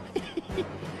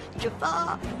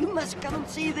 Jafar, you must come and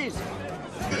see this.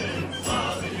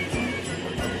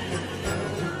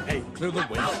 Hey, clear the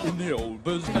way in the old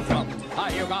business front.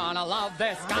 Are you gonna love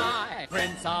this guy?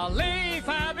 Prince Ali,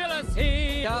 fabulous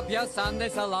he. Up your Sunday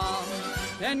salon.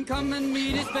 Then come and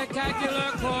meet his spectacular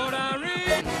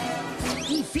coterie.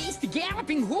 He feeds the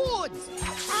galloping hordes.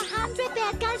 100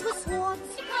 bad guys with swords.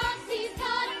 Because he's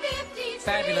got 50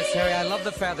 Fabulous, Harry. I love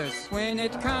the feathers. When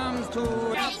it comes to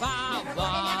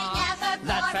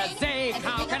that's a zig.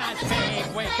 How can I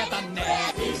speak? Wake at the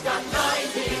neck. He's got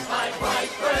 95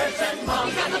 white birds and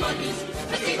monkeys. He's got the monkeys.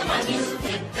 Let's see the monkeys.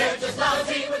 They're just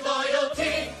lousy with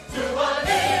loyalty to a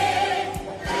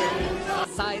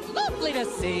Sight lovely to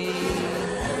see.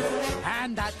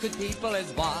 And that good people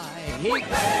is why he...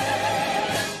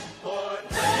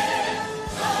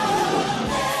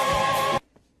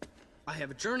 I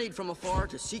have journeyed from afar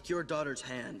to seek your daughter's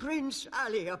hand. Prince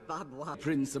Ali Ababwa.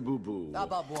 Prince Abubu.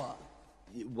 Ababwa.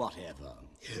 Whatever.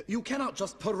 You cannot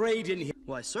just parade in here.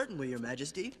 Why, certainly, your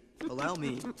majesty. Allow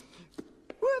me.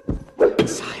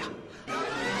 Sire.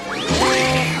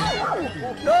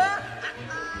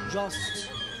 Just...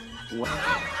 Watch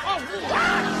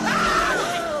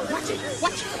it!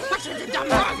 Watch it, the dumb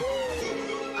dog!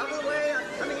 Out of the way, I'm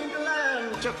coming into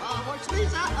land. Jafar, watch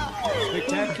this out.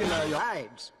 Spectacular.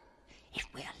 Lives. If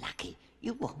we're lucky,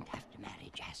 you won't have to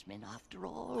marry Jasmine after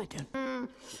all.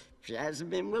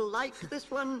 Jasmine will like this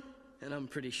one. And I'm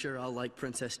pretty sure I'll like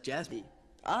Princess Jasmine.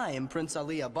 I am Prince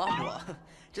Ali Ababwa.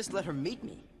 Just let her meet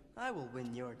me. I will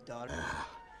win your daughter.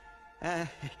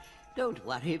 Don't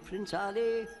worry, Prince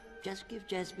Ali. Just give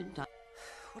Jasmine time.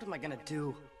 What am I gonna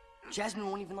do? Jasmine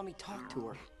won't even let me talk to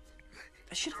her.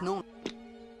 I should have known.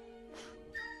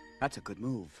 That's a good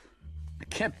move. I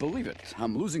can't believe it.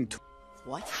 I'm losing to...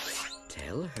 What?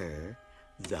 Tell her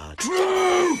the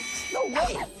truth! No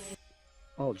way!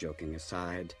 All joking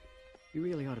aside, you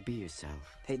really ought to be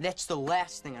yourself. Hey, that's the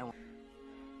last thing I want.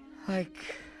 Like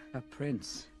a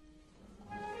prince.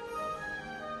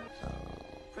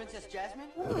 Princess Jasmine?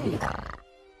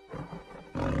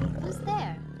 Who's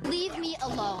there? Leave me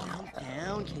alone. Calm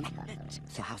down, Kate.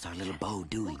 So how's our little beau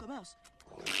doing? Look, a mouse.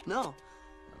 No.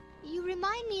 You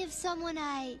remind me of someone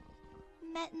I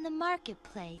met in the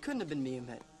marketplace. Couldn't have been me you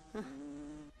met.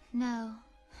 No.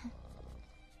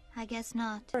 I guess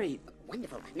not. Very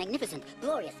wonderful, magnificent,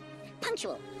 glorious,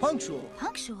 punctual. Punctual.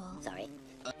 Punctual? Sorry.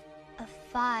 A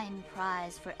fine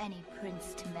prize for any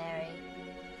prince to marry.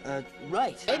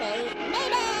 Right. Mayday!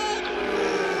 Mayday!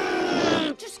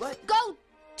 Just go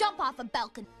jump off a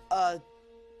balcony.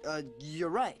 You're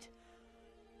right.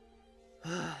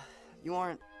 You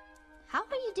aren't... How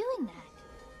are you doing that?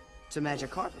 It's a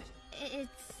magic carpet.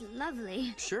 It's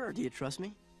lovely. Sure, do you trust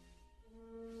me?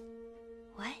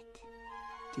 What?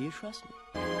 Do you trust me?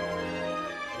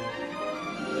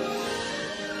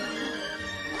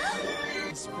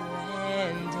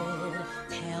 splendid.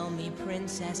 Tell me,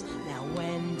 princess, now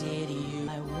when did you?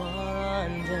 I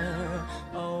wonder,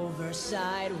 over,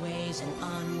 sideways, and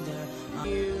under.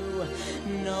 You,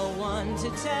 no one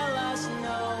to tell us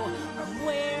no, or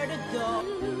where to go.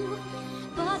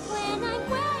 But when I'm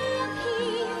way up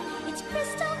here, it's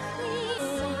crystal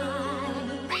clear.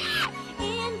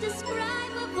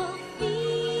 Indescribable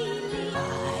feeling.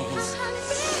 Eyes.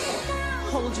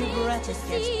 Hold your breath, it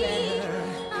gets better.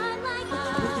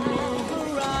 With new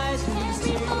horizons,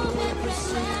 we'll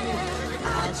pursue.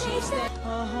 I'll chase that a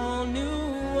whole new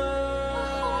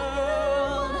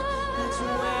world. That's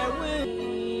where we'll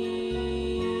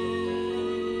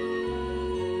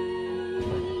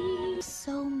be.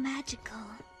 So magical.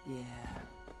 Yeah.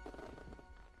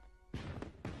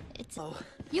 It's.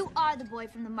 You are the boy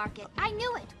from the market. I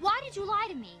knew it. Why did you lie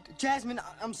to me? Jasmine,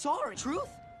 I'm sorry. Truth?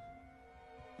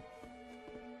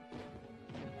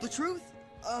 The truth?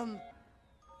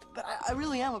 But I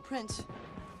really am a prince.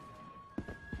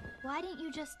 Why didn't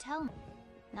you just tell me?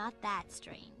 Not that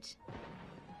strange.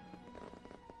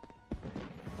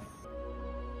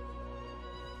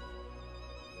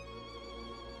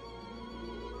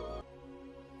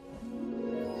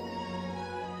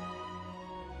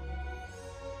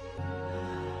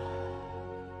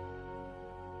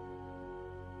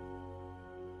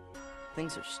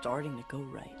 Things are starting to go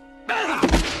right.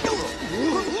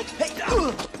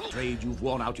 Afraid you've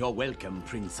worn out your welcome,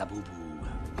 Prince Abubu.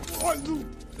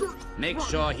 Make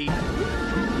sure he...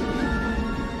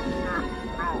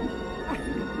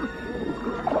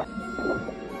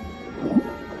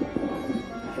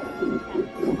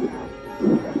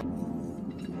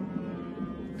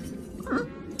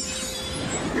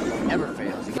 Never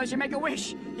fails. Unless you make a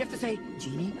wish. You have to say,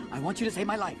 Genie, I want you to save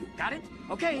my life. Got it?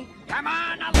 Okay. Come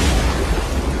on,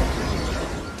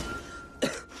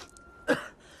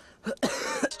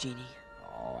 Genie.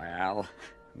 Oh, Al.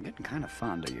 I'm getting kind of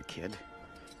fond of you, kid.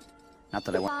 Not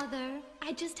that I want... Father,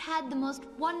 I just had the most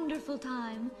wonderful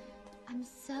time. I'm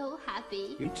so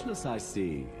happy. Richness, I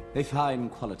see. A fine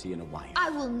quality in a wife.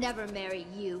 I will never marry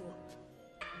you.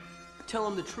 Tell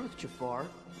him the truth, Jafar.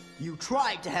 You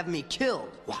tried to have me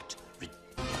killed. What?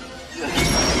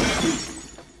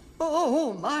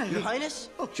 Oh, my. Your Highness?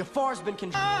 Jafar's been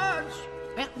confused.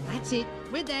 Well, that's it.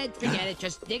 We're dead. Forget it.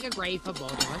 Just dig a grave for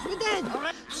both of us. We're dead. All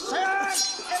right.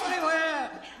 Search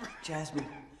everywhere. Jasmine,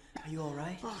 are you all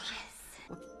right? Yes.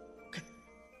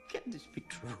 Can this be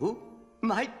true?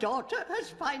 My daughter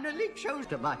has finally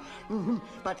chosen my...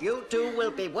 But you two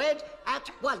will be wed at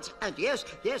once. And yes,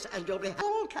 and your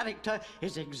whole character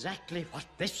is exactly what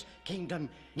this kingdom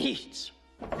needs.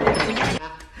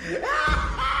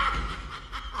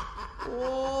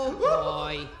 Oh,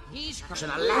 boy. He's crushing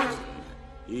a Aladdin.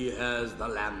 He has the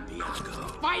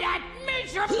Lampiaco. by that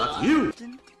miserable... But you...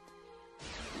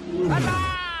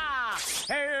 Allah!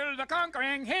 Hail the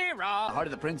conquering hero! The heart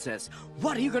of the princess.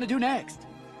 What are you gonna do next?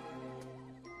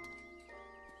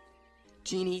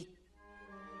 Genie,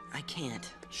 I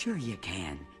can't. Sure you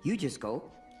can. You just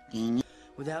go.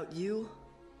 Without you,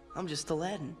 I'm just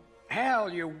Aladdin. Hell,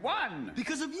 you won!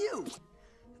 Because of you!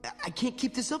 I can't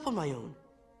keep this up on my own.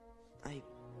 I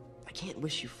can't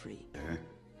wish you free.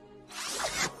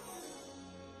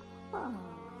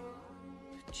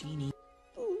 Genie.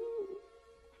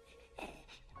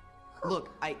 Look,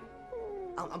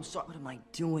 I'm sorry. What am I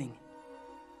doing?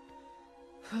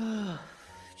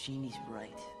 Genie's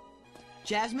right.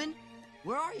 Jasmine,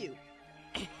 where are you?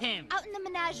 Out in the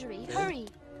menagerie. Hurry.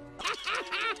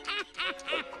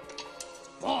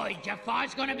 Boy,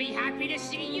 Jafar's gonna be happy to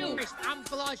see you. I'm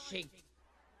blushing.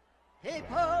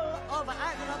 People of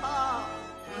Agrabah.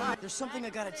 There's something I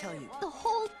gotta tell you. The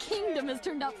whole kingdom has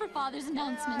turned out for Father's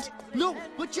announcement. No,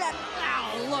 but Jack...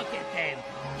 Oh, look at them.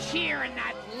 Cheering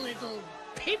that little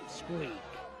pipsqueak.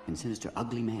 And sinister,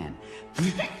 ugly man.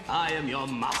 I am your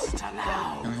master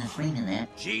now. I'm afraid of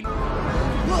that. Genie...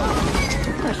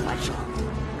 Where's my son?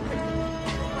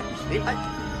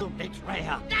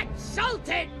 Betrayer. That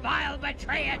Sultan, vile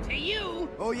betrayer to you.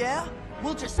 Oh, yeah?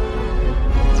 We'll just...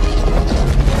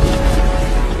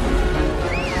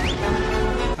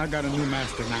 I got a new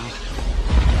master now.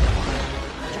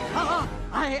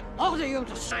 I order you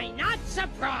to... I'm not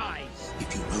surprised.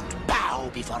 If you won't bow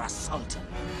before a sultan,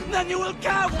 then you will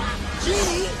go!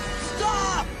 Genie,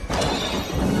 stop!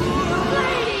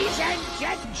 Ladies and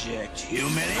gentlemen. Object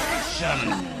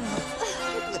humiliation!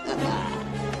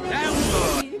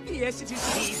 Yes, it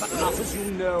is he, but not as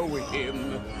you know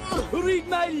him. Read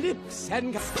my lips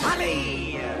and...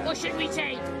 Ali! Or should we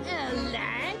say,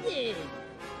 Aladdin?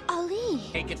 Ali.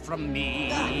 Take it from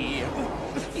me.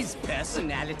 He's his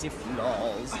personality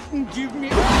flaws. Give me...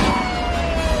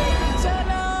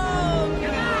 Shalom!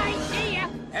 Goodbye, see ya!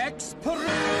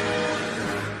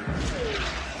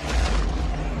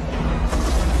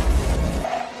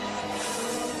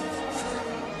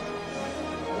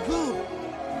 Abu!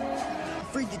 I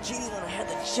freed the genie when I had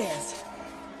the chance.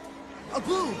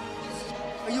 Abu!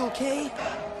 Are you okay?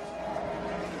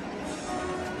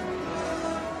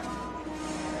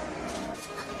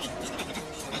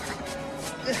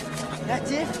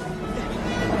 That's it?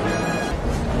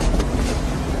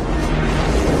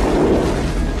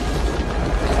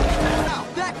 Now,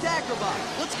 back to Acrobat.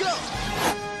 Let's go!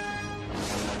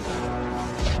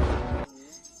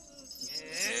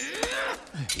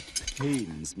 It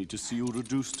pains me to see you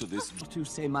reduced to this. What you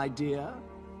say, my dear?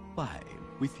 Why,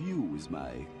 with you as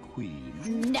my queen.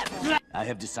 Never. I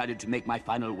have decided to make my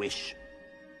final wish.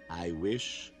 I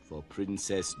wish for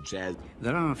Princess Jazz.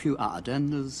 There are a few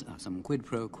addendums, some quid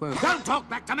pro quo. Don't talk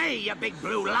back to me, you big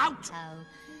blue lout! How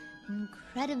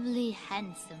incredibly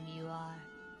handsome you are.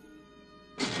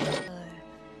 You're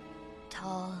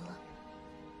tall,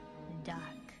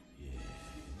 dark.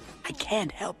 I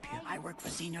can't help you. I work for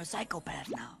Senior Psychopath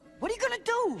now. What are you gonna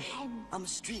do? I'm a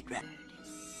street rat.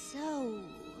 So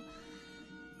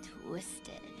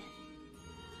twisted.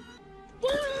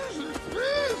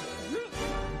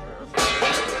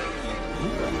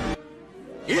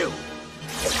 You!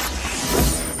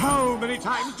 How many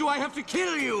times do I have to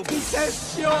kill you? He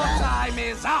says your time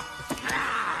is up!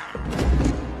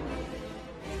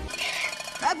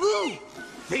 Abu!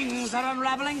 Things are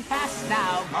unraveling fast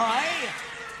now, boy.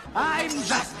 I'm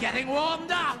just getting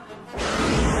warmed up.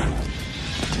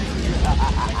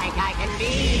 I think I can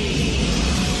be.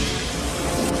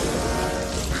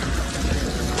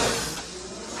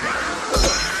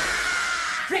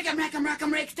 Rick 'em, rack 'em, rock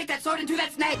 'em, Rick. Stick that sword into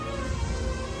that snake.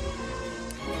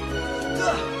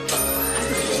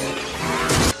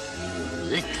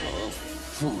 Little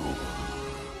fool.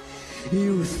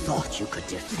 You thought you could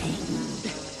defeat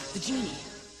The genie.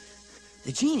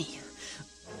 The genie.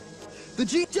 The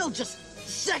genie still just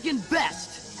second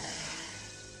best.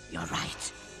 You're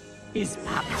right. Is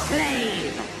a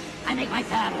slave. I make my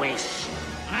third wish.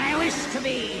 I wish to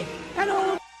be an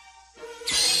old...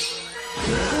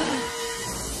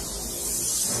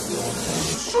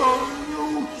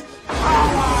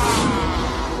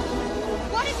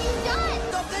 What have you done?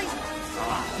 Something?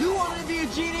 You wanted to be a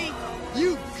genie?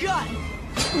 You got it.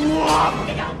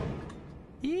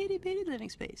 Itty bitty living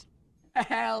space.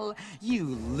 Hell,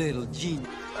 you little genius.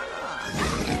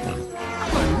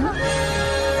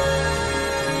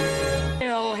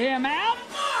 Kill him out.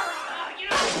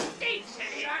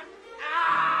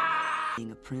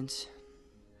 Being a prince?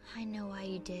 I know why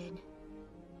you did.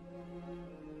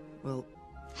 Well,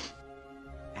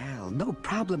 Al, no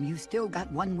problem. You still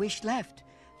got one wish left.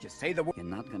 Just say the word. You're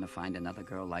not gonna find another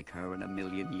girl like her in a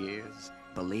million years.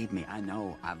 Believe me, I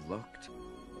know. I've looked.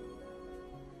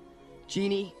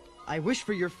 Genie, I wish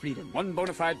for your freedom. One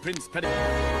bona fide prince petty.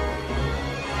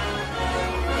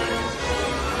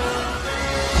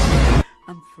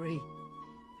 I'm free.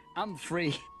 I'm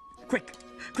free. Quick,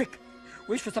 quick.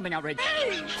 Wish for something outrageous.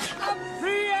 Hey! I'm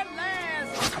free at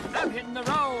last. I'm hitting the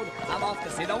road. I'm off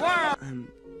to see the world.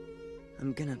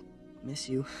 I'm gonna miss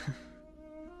you.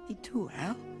 Me too,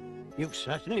 Al. You've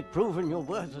certainly proven your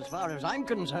worth as far as I'm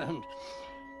concerned.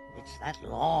 It's that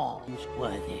law who's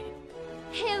worthy.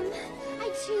 Him.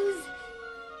 I choose.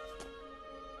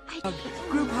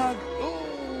 Group hug.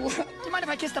 Ooh. Do you mind if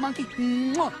I kiss the monkey?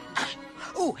 Mwah.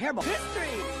 Ooh, hairball.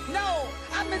 History. No,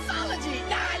 I'm mythology.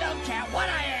 Nah, I don't care what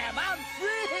I am. I'm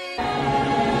free.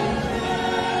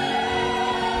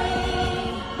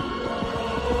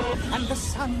 And the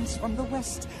sun's from the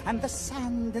west, and the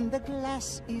sand in the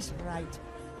glass is right.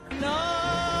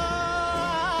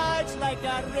 Nights like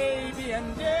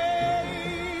Arabian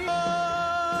days,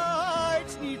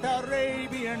 nights neath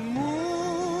Arabian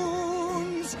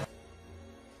moons.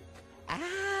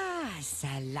 Ah,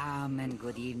 salam and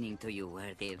good evening to you,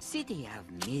 worthy city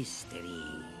of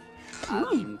mystery,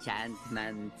 of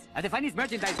enchantment, of the finest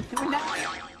merchandise.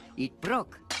 It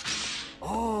broke.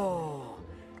 Oh,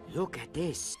 look at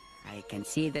this. I can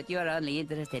see that you're only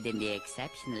interested in the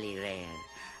exceptionally rare.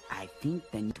 I think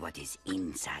then what is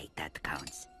inside that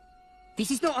counts.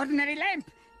 This is no ordinary lamp.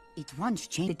 It once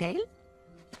changed the tale.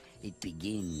 It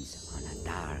begins on a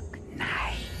dark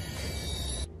night.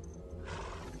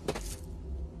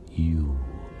 You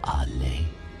are late.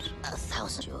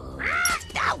 1,000.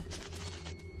 No!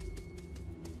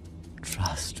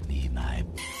 Trust me, my...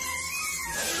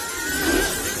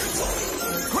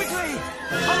 Quickly!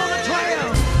 Follow the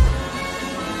trail!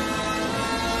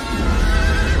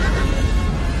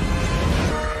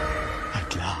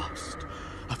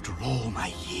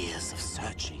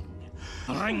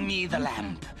 Bring me the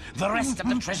lamp. The rest of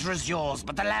the treasure is yours,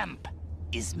 but the lamp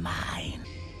is mine.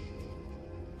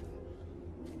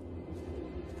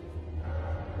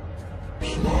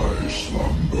 My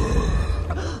slumber.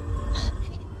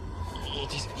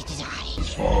 It is I.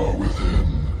 Far within,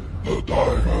 the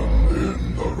diamond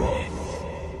in the rough.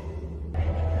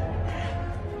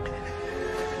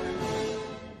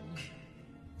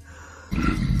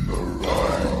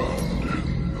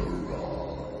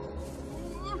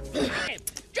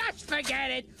 Just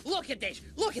forget it. Look at this.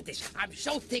 Look at this. I'm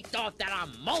so ticked off that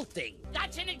I'm molting.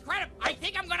 That's an incredible. I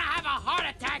think I'm gonna have a heart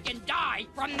attack and die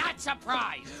from that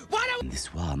surprise. What do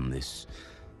This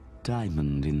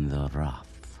diamond in the rough.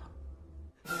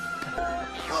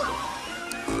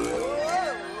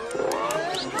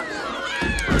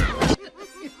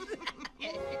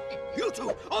 You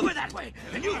two, over that way,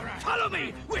 and you follow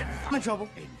me with... I'm in trouble.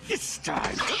 This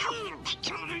time.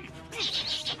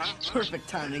 Perfect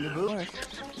timing, Abu.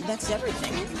 That's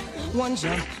everything. One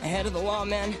jump ahead of the law,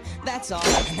 man. That's all.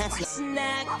 And that's the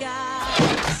snack,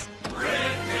 guys.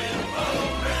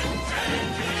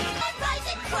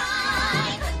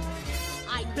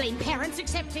 I blame parents,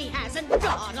 except he hasn't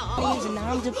got on. He's an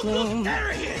arm to plume.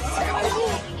 There he is!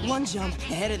 One jump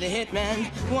ahead of the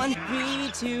hitman. One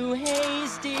be too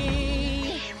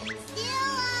hasty.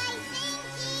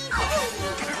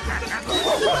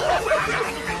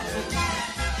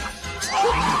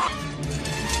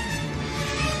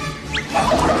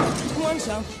 One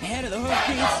jump ahead of the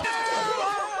hoofbeats.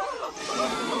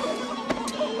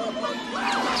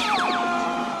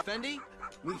 Fendi,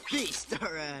 we feast,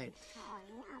 all right.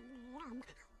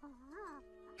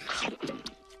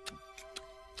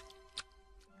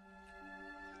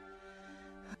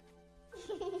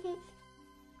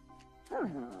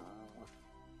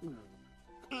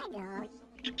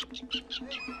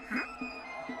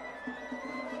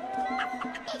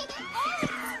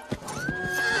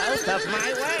 Out of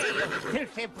my way, you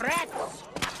filthy brats!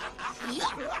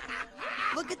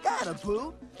 Look at that,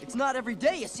 Abu. It's not every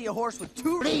day you see a horse with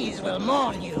two... Please will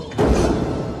mourn you.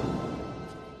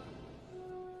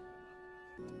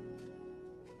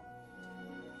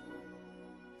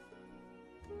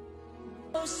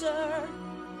 Closer,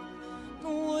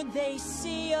 would they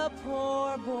see a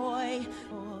poor boy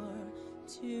or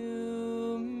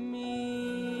to me?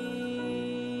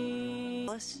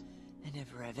 And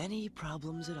never have any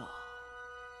problems at all.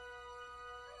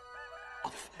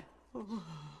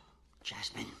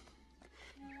 Jasmine.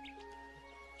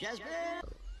 Jasmine!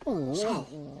 Oh. So,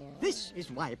 this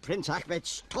is why Prince Ahmed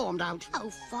stormed out. Oh,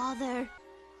 Father.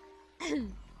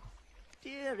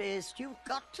 Dearest, you've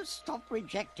got to stop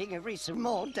rejecting every some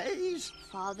more days.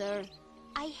 Father,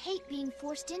 I hate being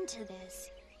forced into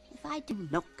this. If I do... I'm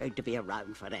not going to be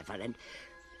around forever, and...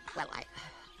 well,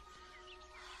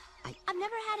 I've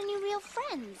never had any real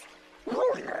friends.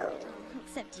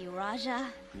 Except you, Raja.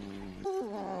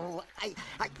 Oh,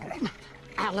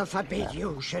 Allah forbid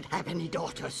you should have any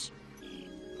daughters.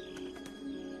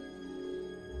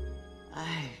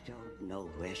 I don't know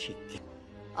where she...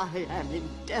 I am in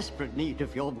desperate need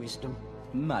of your wisdom.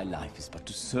 My life is but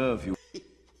to serve you.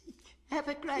 Have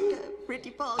a cracker,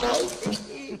 pretty Polly.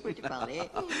 Pretty Polly.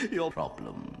 Your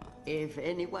problem. If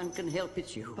anyone can help,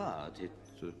 it's you. But it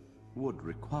would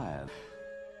require...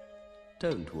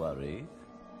 Don't worry.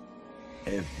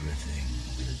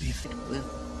 Everything will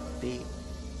be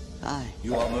fine.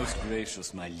 You are most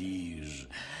gracious, my liege.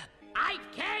 I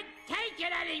can't take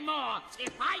it anymore!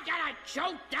 If I gotta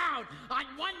choke down on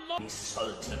one more...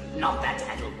 Sultan, not that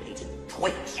addle-pated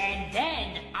twit. And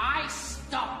then I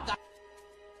stop the...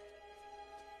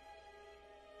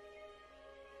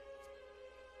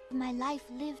 My life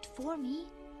lived for me.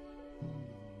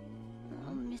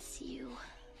 I'll miss you.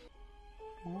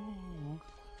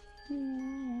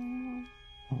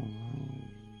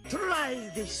 Try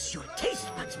this, your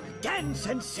taste buds will dance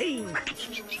and sing.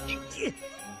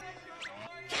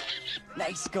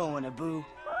 Nice going, Abu.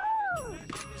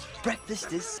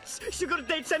 Breakfast is... Sugar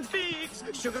dates and figs,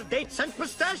 sugar dates and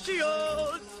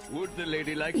pistachios. Would the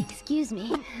lady like... Excuse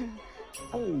me.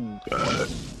 Oh.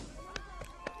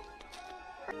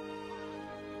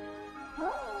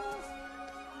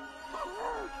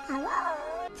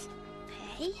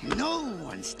 Hey? No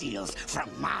one steals from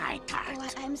my tart. Oh,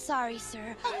 I'm sorry,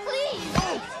 sir. Oh, please!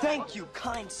 Oh, thank you,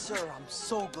 kind sir. I'm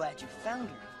so glad you found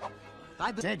her.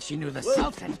 I said she knew the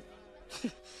Sultan.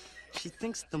 She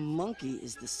thinks the monkey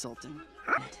is the Sultan.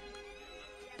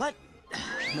 But,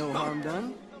 no harm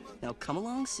done. Now come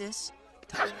along, sis.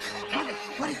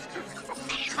 What is...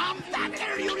 Come back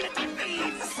here, you little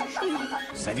thieves!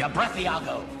 Save your breath,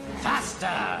 Iago.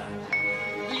 Faster!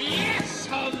 Yes,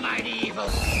 almighty evil!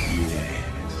 Yes.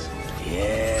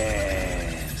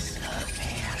 Yes.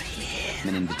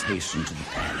 An invitation to the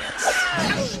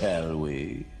palace. Shall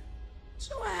we?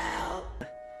 Swell.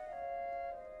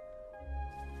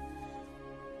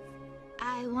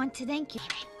 I want to thank you.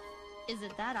 Is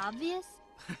it that obvious?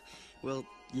 Well,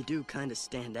 you do kind of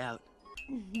stand out.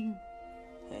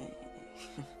 Hey.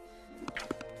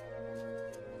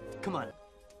 Come on.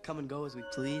 Come and go as we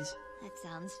please. That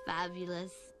sounds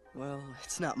fabulous. Well,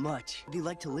 it's not much. Would you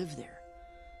like to live there?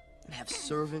 And have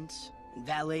servants and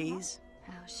valets?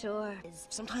 Oh, sure.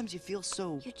 Sometimes you feel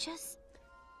so... You're just...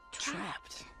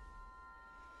 trapped.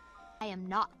 I am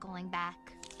not going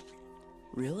back.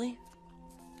 Really?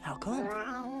 How come?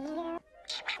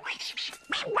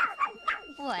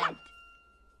 What?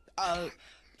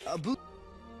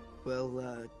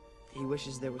 Well, he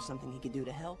wishes there was something he could do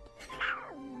to help.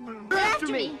 They're after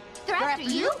me! They're after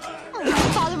you? Oh, my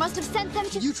father must have sent them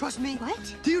to... Do you trust me?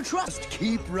 What? Do you trust? Just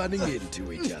keep running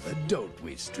into each other, don't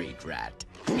we, street rat?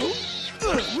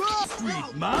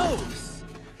 Street mouse!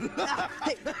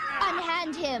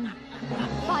 Unhand him!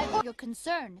 By your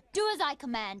concern, do as I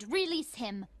command. Release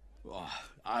him. Oh,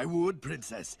 I would,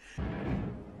 princess.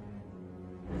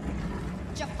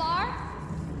 Jafar?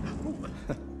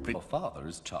 Your father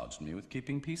has charged me with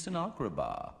keeping peace in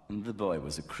Agrabah. The boy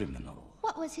was a criminal.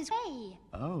 What was his way?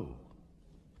 Oh,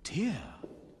 dear.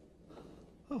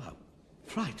 Oh, how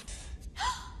frightful.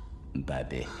 By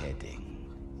beheading.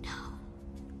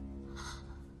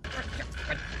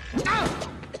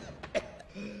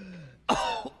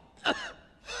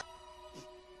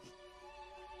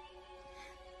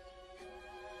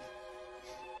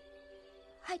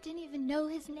 I didn't even know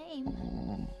his name.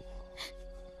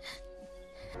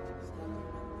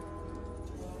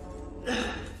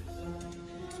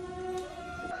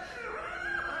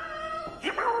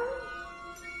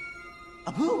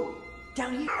 Abu!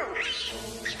 Down here!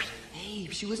 Hey,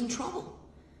 she was in trouble.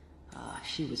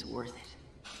 She was worth it.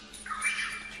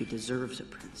 She deserves a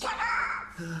prince.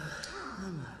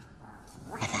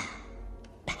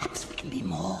 Perhaps we can be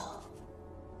more.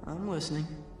 I'm listening.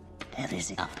 That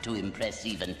is enough to impress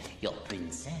even your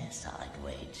princess, I'd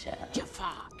wager.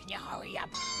 Jafar, can you hurry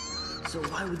up? So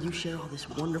why would you share all this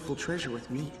wonderful treasure with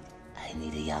me? I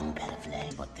need a young pair of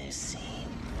legs, what they seem.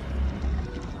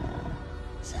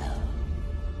 So,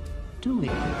 do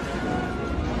it.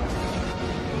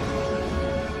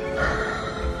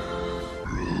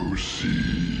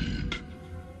 Proceed.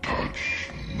 Touch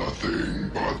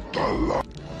nothing but the light.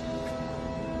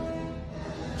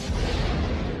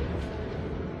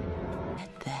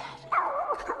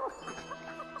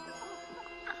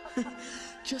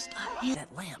 Just a hit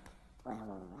that lamp.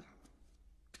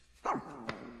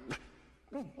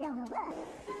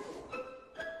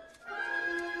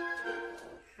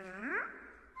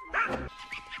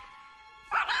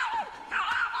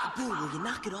 Abu, will you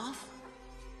knock it off?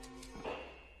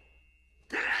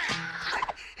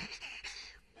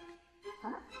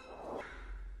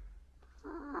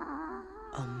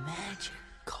 A magic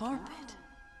carpet.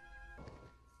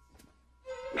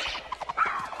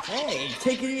 Hey,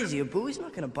 take it easy, Abu. He's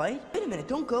not gonna bite. Wait a minute,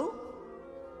 don't go.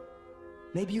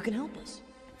 Maybe you can help us.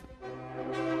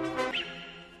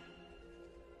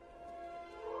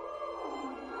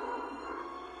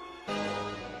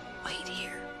 Wait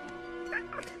here.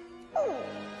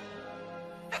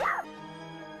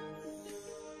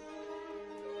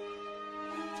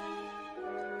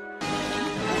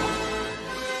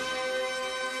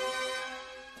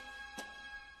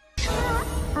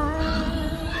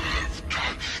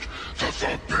 The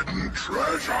forbidden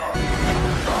treasure!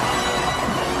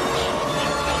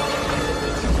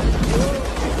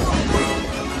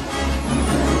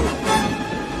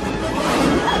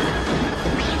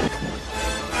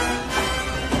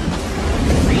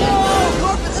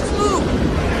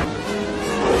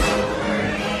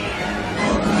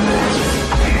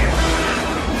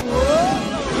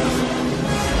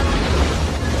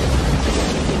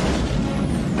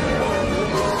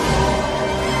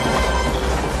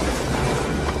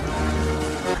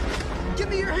 Give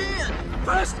me your hand!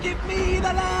 First, give me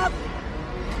the lamp!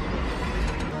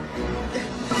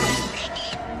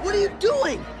 What are you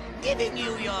doing? Giving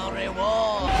you your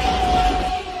reward.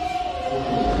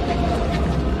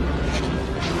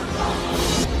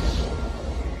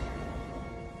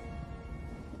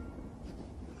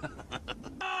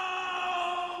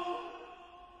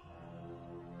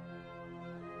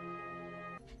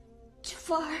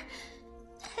 Jafar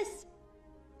has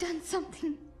done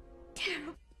something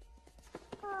terrible.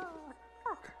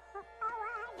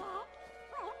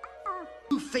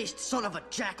 Two-faced son of a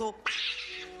jackal!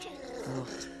 Oh,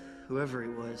 whoever he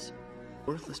was,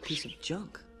 worthless piece of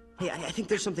junk. Hey, I think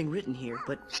there's something written here,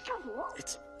 but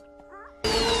it's...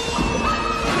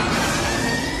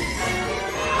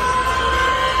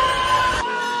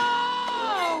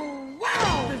 Oh,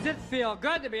 wow! Does it feel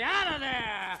good to be out of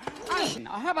there?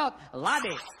 How about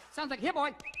Alladin? Sounds like here,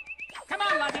 boy. Come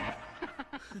on, Alladin.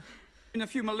 In a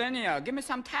few millennia, give me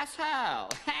some tassel.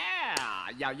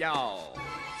 Yeah, yo.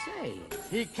 Say,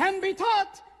 he can be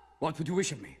taught. What would you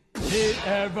wish of me? Be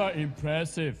ever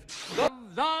impressive. The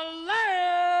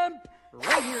lamp!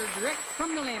 Right here, direct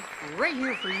from the lamp. Right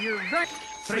here for your right.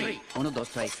 3. Uno, dos,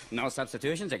 tres. No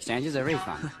substitutions, exchanges, or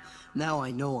refund. Now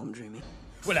I know I'm dreaming.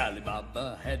 Well,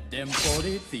 Alibaba had them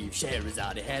 40 thieves.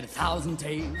 Scheherazade had 1,000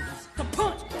 tales. To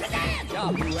punch,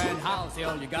 Yahoo and house,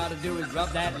 all you gotta do is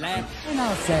rub that lamp. And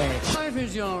I'll say, life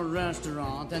is your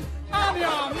restaurant, and I'm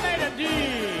your maitre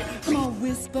d'. Come on,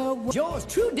 whisper yours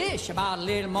true dish about a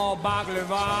little more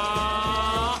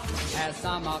baklava. Has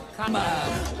some No.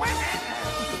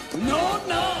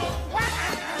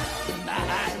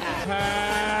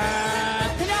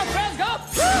 Can y'all friends go?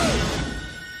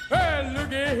 Hey,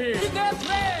 look at here. Keep that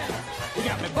plan. You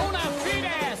got me bona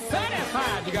fide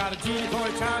certified. You got a genie for a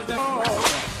charge that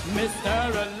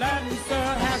Mr. Alladin, sir,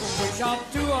 have a wish of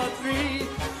 2 or 3.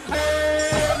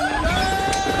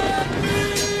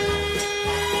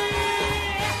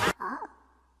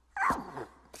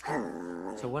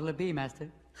 So what'll it be, Master?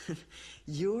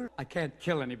 I can't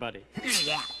kill anybody.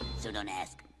 Yeah, so don't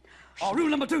ask. Oh, rule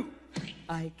number 2.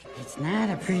 It's not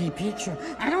a pretty picture.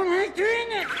 I don't like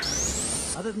doing it.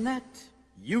 Other than that,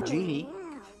 you... Genie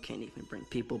can't even bring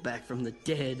people back from the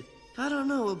dead. I don't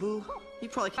know, Abu. You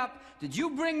probably... Did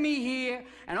you bring me here,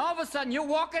 and all of a sudden you're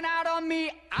walking out on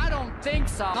me? I don't think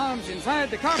so. Arms inside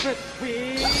the carpet.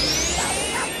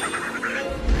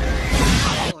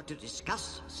 Or to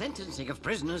discuss sentencing of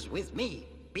prisoners with me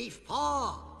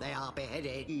before they are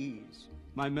beheaded.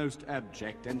 My most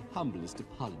abject and humblest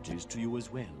apologies to you as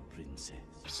well,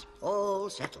 Princess. All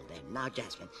settled then. Now,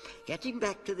 Jasmine, getting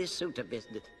back to this suitor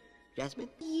business. Jasmine?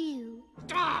 You.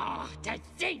 Oh, to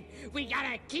think we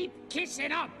gotta keep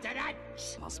kissing up to that.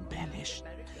 Was banished.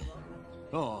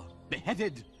 Or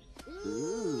beheaded.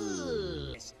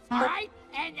 Ooh. All right,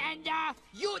 and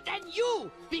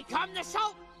you become the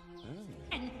Sultan.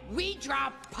 And we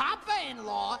drop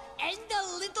Papa-in-law and the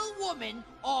little woman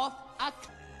off a...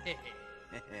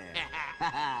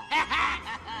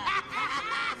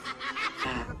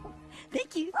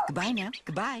 Thank you. Goodbye now.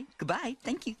 Goodbye. Goodbye.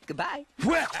 Thank you. Goodbye.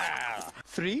 Well,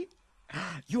 3?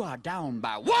 You are down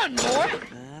by 1, boy.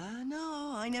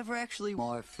 No, I never actually...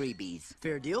 More freebies.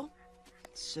 Fair deal?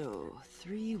 So,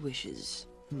 3 wishes.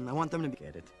 I want them to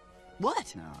Get it?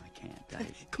 What? No, I can't.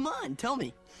 Come on, tell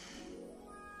me.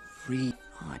 Free.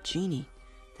 Aw, Genie,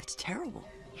 that's terrible.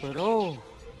 But oh,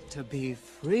 to be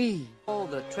free. All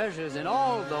the treasures in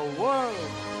all the world.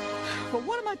 But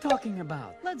what am I talking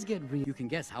about? Let's get real. You can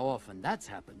guess how often that's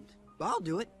happened. I'll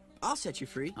do it. I'll set you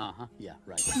free. Uh-huh, yeah,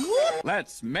 right.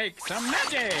 Let's make some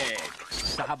magic!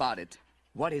 So how about it?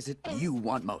 What is it you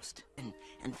want most?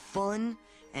 And fun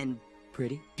and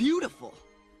Pretty? beautiful.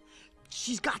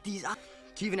 She's got these...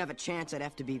 To even have a chance, I'd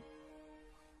have to be...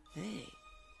 Hey,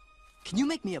 can you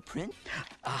make me a prince?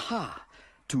 Aha!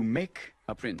 To make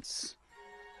a prince.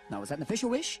 Now, is that an official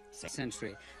wish?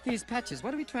 Century. These patches,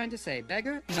 what are we trying to say?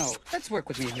 Beggar? No, let's work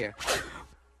with me here.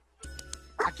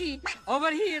 Aki,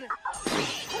 over here.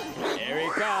 Here he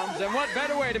comes, and what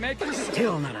better way to make it?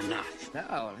 Still not enough.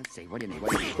 Oh, let's see. What do you mean?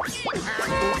 What do you mean?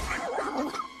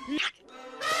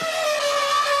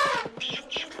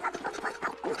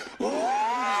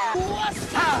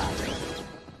 What's up?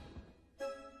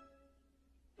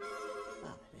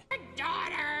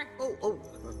 Daughter! Oh,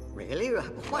 really?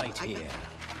 Right here.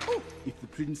 Oh, If the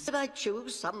prince... did I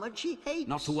choose someone she hates?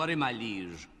 Not to worry, my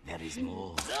liege. There is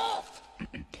more.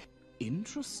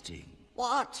 Interesting.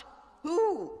 What?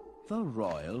 Who? The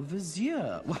royal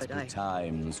vizier. What But I-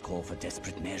 times call for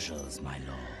desperate measures, my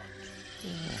lord.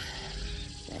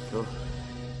 Settle.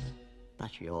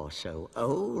 But you're so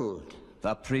old.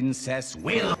 The princess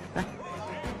will...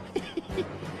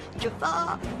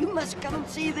 Jafar, you must come and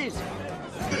see this.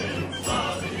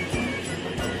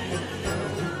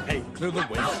 Hey, clear the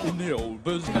way in the old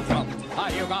business front. Are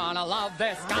you gonna love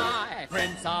this guy?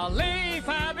 Prince Ali,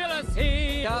 fabulous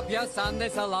he. Up your Sunday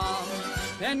salon.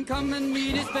 Then come and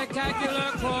meet his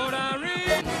spectacular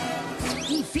coterie.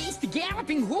 He feeds the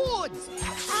galloping hordes.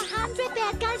 100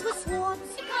 bad guys with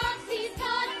swords. Because he's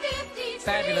got 50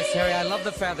 Fabulous, Harry. I love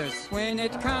the feathers. When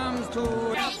it comes to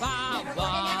the power,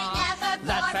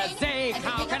 that's a Zeke.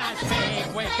 How can I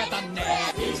speak? Wake at the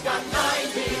neck. He's got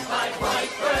 95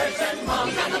 white birds and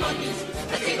monkeys. He's got the monkeys.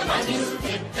 Let's see the monkeys.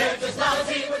 They're just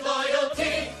lousy with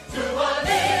loyalty to a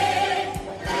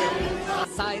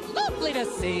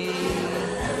see.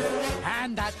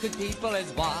 And that good people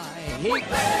is why he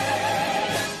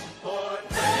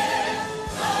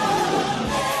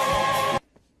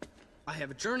I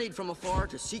have journeyed from afar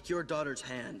to seek your daughter's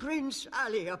hand. Prince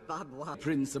Ali Ababwa.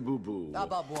 Prince Abubu.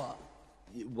 Ababwa.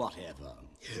 Whatever.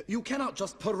 You cannot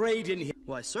just parade in here.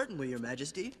 Why, certainly, your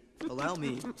majesty. Allow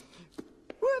me.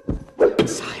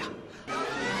 Sire.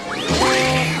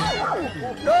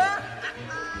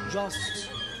 Just...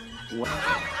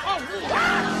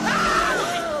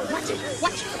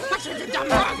 What's with the dumb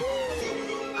rug?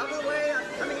 Out of the way, I'm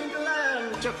coming into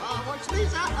land. Jafar, watch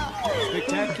this out.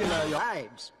 Spectacular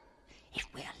lives. If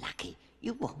we're lucky,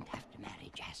 you won't have to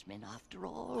marry Jasmine after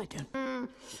all. I don't...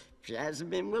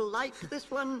 Jasmine will like this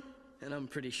one. And I'm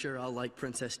pretty sure I'll like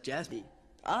Princess Jasmine.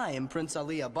 I am Prince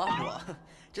Ali Ababwa.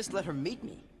 Just let her meet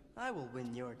me. I will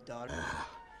win your daughter.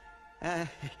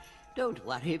 Don't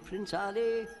worry, Prince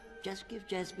Ali. Just give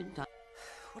Jasmine time.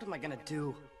 What am I gonna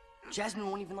do? Jasmine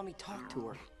won't even let me talk to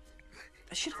her.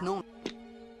 I should have known.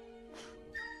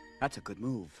 That's a good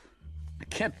move. I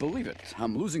can't believe it.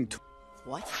 I'm losing to...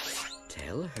 What?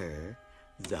 Tell her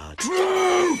the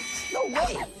truth! No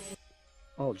way!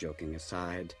 All joking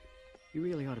aside, you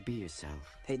really ought to be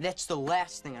yourself. Hey, that's the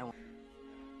last thing I want.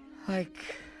 Like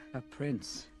a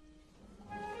prince.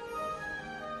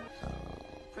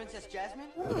 Princess Jasmine?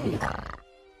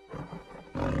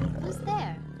 Who's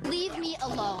there? Leave me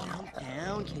alone. Calm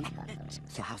down, kitty.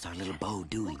 So how's our little beau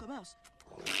doing? Look, a mouse.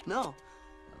 No.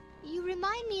 You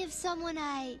remind me of someone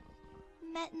I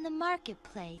met in the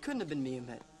marketplace. Couldn't have been me you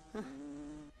met.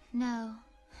 No.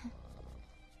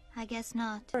 I guess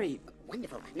not. Very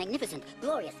wonderful, magnificent,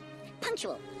 glorious,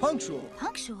 punctual. Punctual.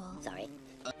 Punctual? Sorry.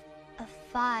 A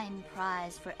fine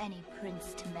prize for any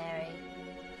prince to marry.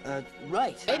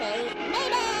 Right. Mayday!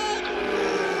 Mayday!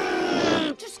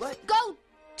 Just go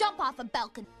jump off a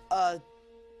balcony.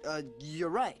 You're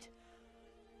right.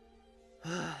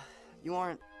 You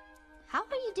aren't... How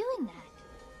are you doing that?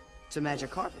 It's a magic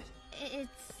carpet.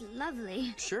 It's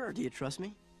lovely. Sure, do you trust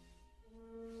me?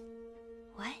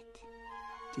 What?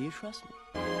 Do you trust me?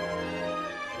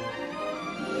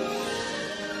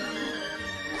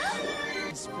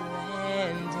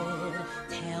 Splendid.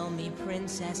 Tell me,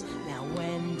 princess, now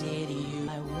when did you?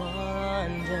 I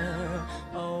wonder,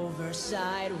 over,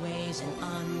 sideways, and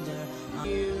under.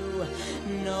 You,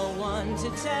 no one to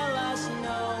tell us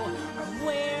no, or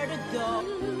where to go.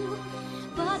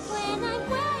 But when I'm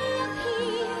way up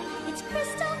here, it's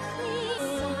crystal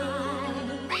clear.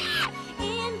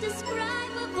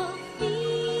 Indescribable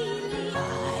feeling.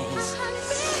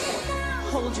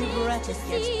 Hold your breath, it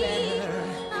gets better.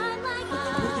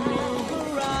 With new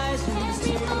horizons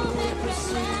to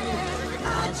pursue,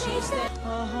 I'll chase that a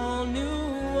whole new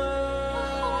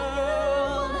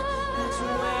world. That's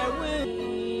where we'll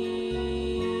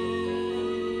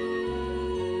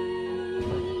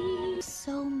be.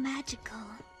 So magical.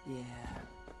 Yeah.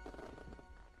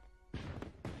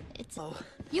 It's...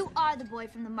 You are the boy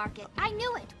from the market. I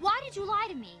knew it. Why did you lie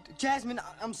to me? Jasmine,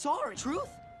 I'm sorry. Truth?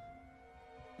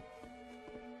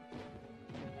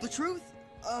 The truth?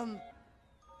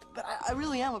 But I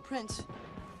really am a prince.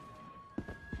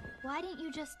 Why didn't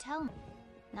you just tell me?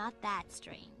 Not that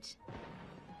strange.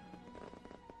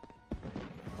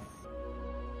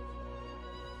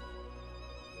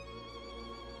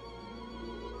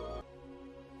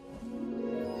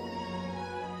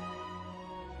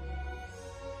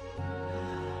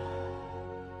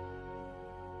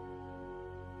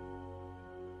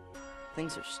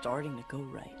 Things are starting to go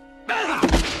right.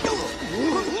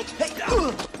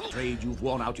 Afraid you've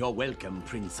worn out your welcome,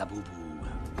 Prince Abubu.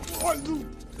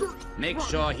 Make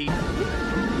sure he...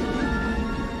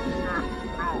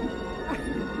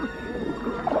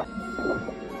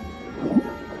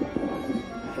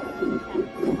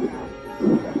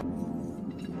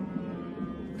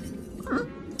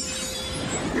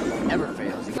 Never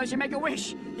fails. Unless you make a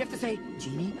wish. You have to say,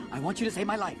 Genie, I want you to save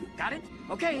my life. Got it?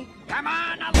 Okay. Come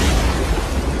on.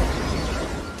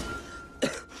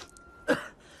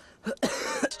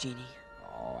 Genie.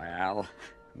 Oh, Al.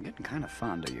 I'm getting kind of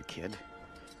fond of you, kid.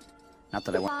 Not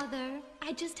that I want... Father,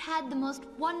 I just had the most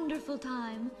wonderful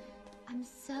time. I'm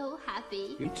so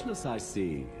happy. Richness, I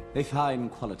see. A fine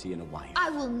quality in a wife.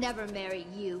 I will never marry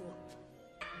you.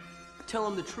 Tell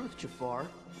him the truth, Jafar.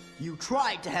 You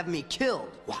tried to have me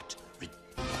killed. What?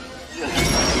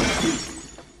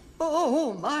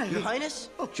 Oh, my. Your Highness?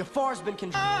 Jafar's been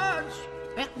confused.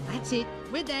 Well, that's it.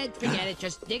 We're dead. Forget it.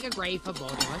 Just dig a grave for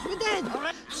both of us. We're dead. All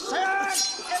right.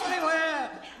 Search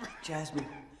everywhere. Jasmine,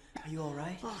 are you all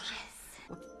right?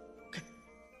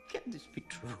 Can this be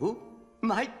true?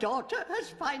 My daughter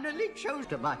has finally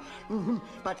chosen my...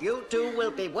 But you two will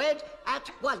be wed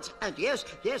at once. And yes,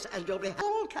 and your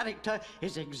whole character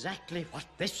is exactly what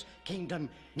this kingdom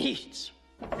needs.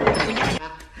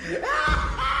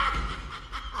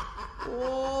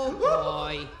 Oh,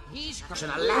 boy. He's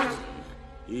An Alladin.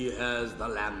 He has the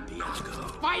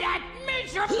Lampiaco. by that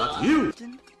miserable... But you...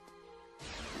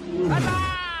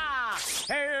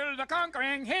 Huzzah! Hail the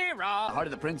conquering hero! Heart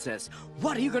of the princess.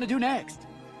 What are you gonna do next?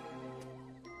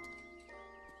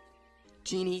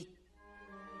 Genie,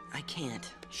 I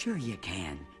can't. Sure you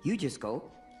can. You just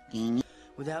go.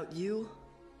 Without you,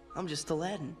 I'm just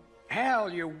Aladdin. Hell,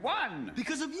 you won!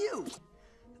 Because of you!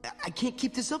 I can't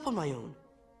keep this up on my own.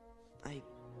 I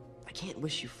can't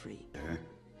wish you free.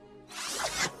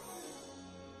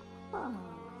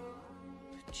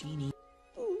 Genie.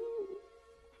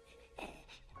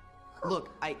 Look,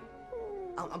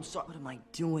 I'm sorry. What am I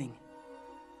doing?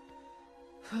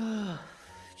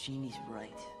 Genie's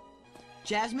right.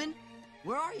 Jasmine,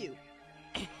 where are you?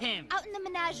 Out in the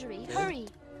menagerie. Hurry.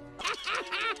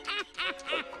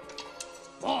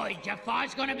 Boy,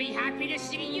 Jafar's gonna be happy to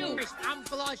see you. I'm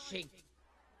blushing.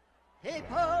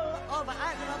 People of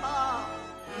Agrabah!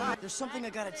 There's something I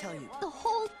gotta tell you. The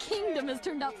whole kingdom has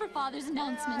turned out for Father's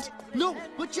announcement. No,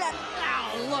 but Jack...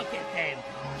 Oh, look at them.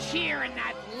 Cheering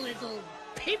that little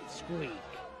pipsqueak.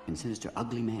 And sinister,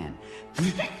 ugly man.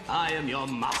 I am your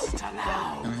master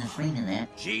now. I'm afraid of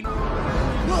that. Gene...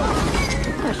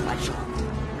 Where's my son?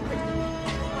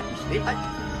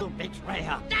 You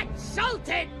betrayer. That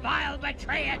Sultan vile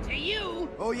betrayer to you.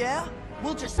 Oh, yeah?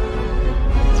 We'll just...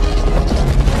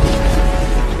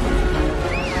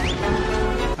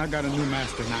 I got a new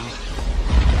master now.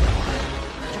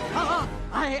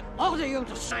 I order you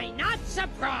to... I'm not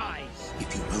surprised.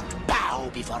 If you won't bow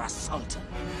before a sultan,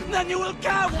 then you will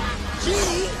go!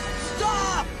 Genie,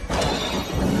 stop!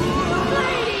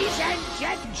 Ladies and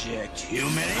gentlemen. Object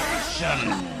humiliation!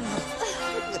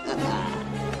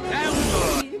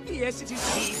 Downward! Yes, it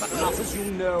is he, but not as you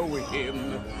know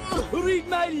him. Read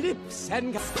my lips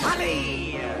and...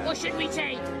 Ali! Or should we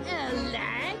say,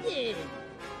 Aladdin?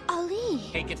 Ali.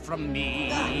 Take it from me.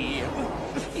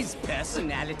 His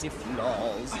personality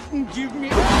flaws. Give me...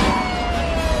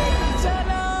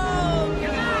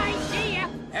 Goodbye, see ya.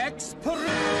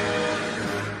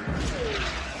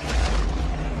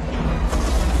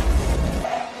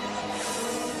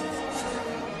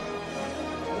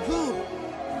 Abu!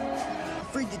 I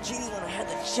freed the genie when I had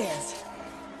the chance.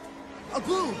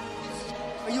 Abu!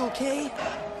 Are you okay?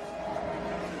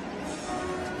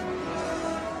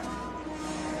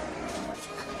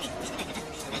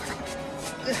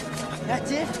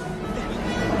 That's it?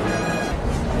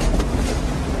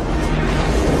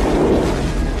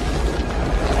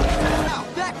 Now,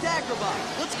 back to Agrabah.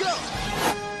 Let's go!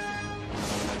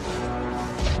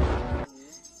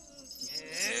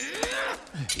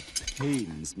 It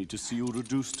pains me to see you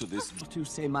reduced to this. What you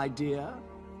say, my dear?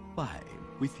 Why,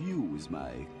 with you as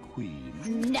my queen.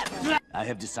 Never. I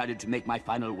have decided to make my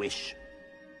final wish.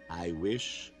 I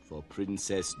wish for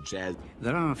Princess Jazz.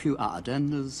 There are a few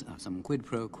addendums, some quid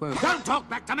pro quo. Don't talk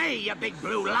back to me, you big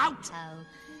blue lout! How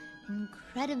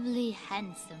incredibly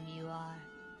handsome you are.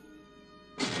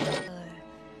 You're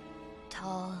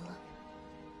tall,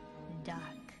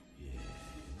 dark.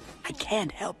 I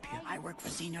can't help you. I work for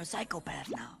Senior Psychopath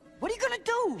now. What are you gonna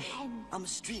do? I'm a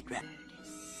street rat.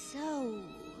 So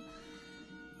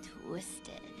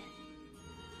twisted.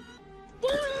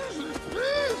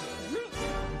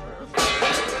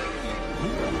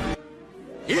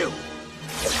 You!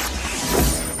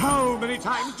 How many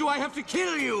times do I have to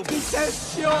kill you? He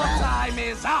says your time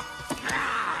is up!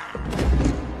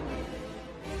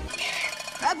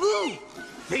 Abu!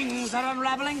 Things are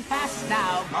unraveling fast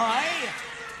now, boy.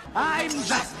 I'm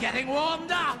just getting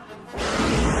warmed up.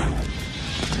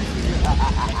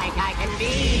 I think I can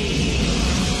be.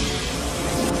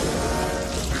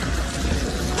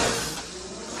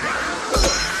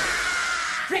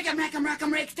 Rick 'em, rack 'em, rock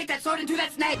 'em, Rick. Stick that sword into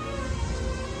that snake.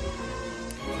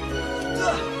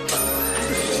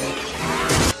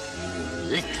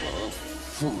 Little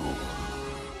fool.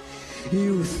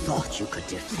 You thought you could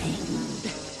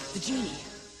defeat The genie.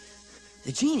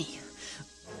 The genie.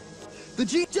 The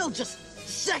genie still just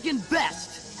second best.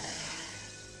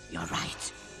 You're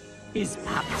right. Is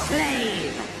a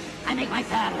slave. I make my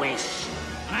third wish.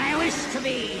 I wish to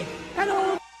be an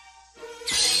old...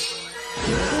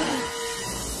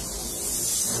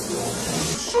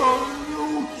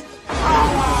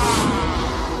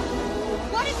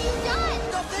 What have you done?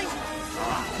 Nothing.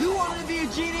 You wanted to be a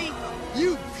genie?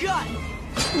 You got it.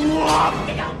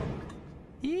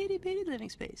 Itty bitty living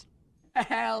space.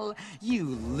 Al, you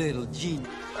little genius.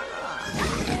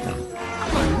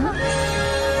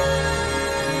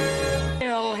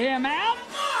 Kill him, Al!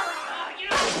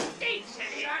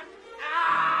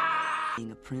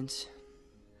 Being a prince?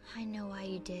 I know why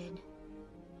you did.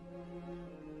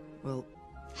 Well,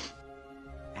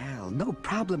 Al, no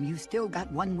problem. You still got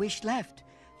one wish left.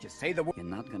 Just say the word. You're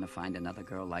not gonna find another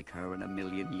girl like her in a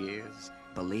million years.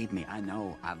 Believe me, I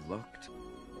know. I've looked.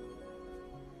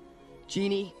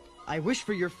 Genie, I wish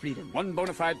for your freedom. One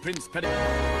bona fide prince petty.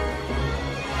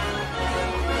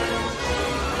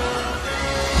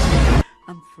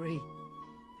 I'm free.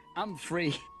 I'm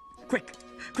free. Quick,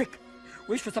 quick.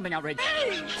 Wish for something outrageous.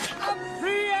 Hey! I'm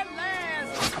free at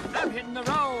last! I'm hitting the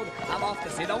road. I'm off to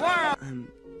see the world.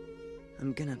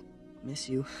 I'm gonna miss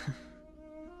you.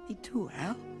 Me too,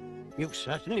 Al. You've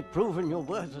certainly proven your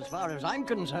worth as far as I'm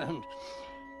concerned.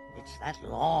 It's that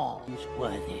law who's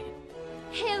worthy.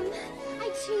 Him. I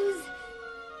choose.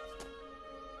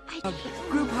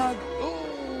 Group hug.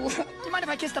 Ooh. Do you mind if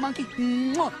I kiss the monkey?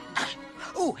 Mwah.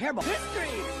 Ooh, hairball. History.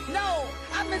 No,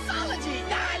 I'm mythology.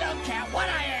 I don't care what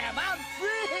I am. I'm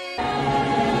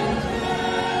free.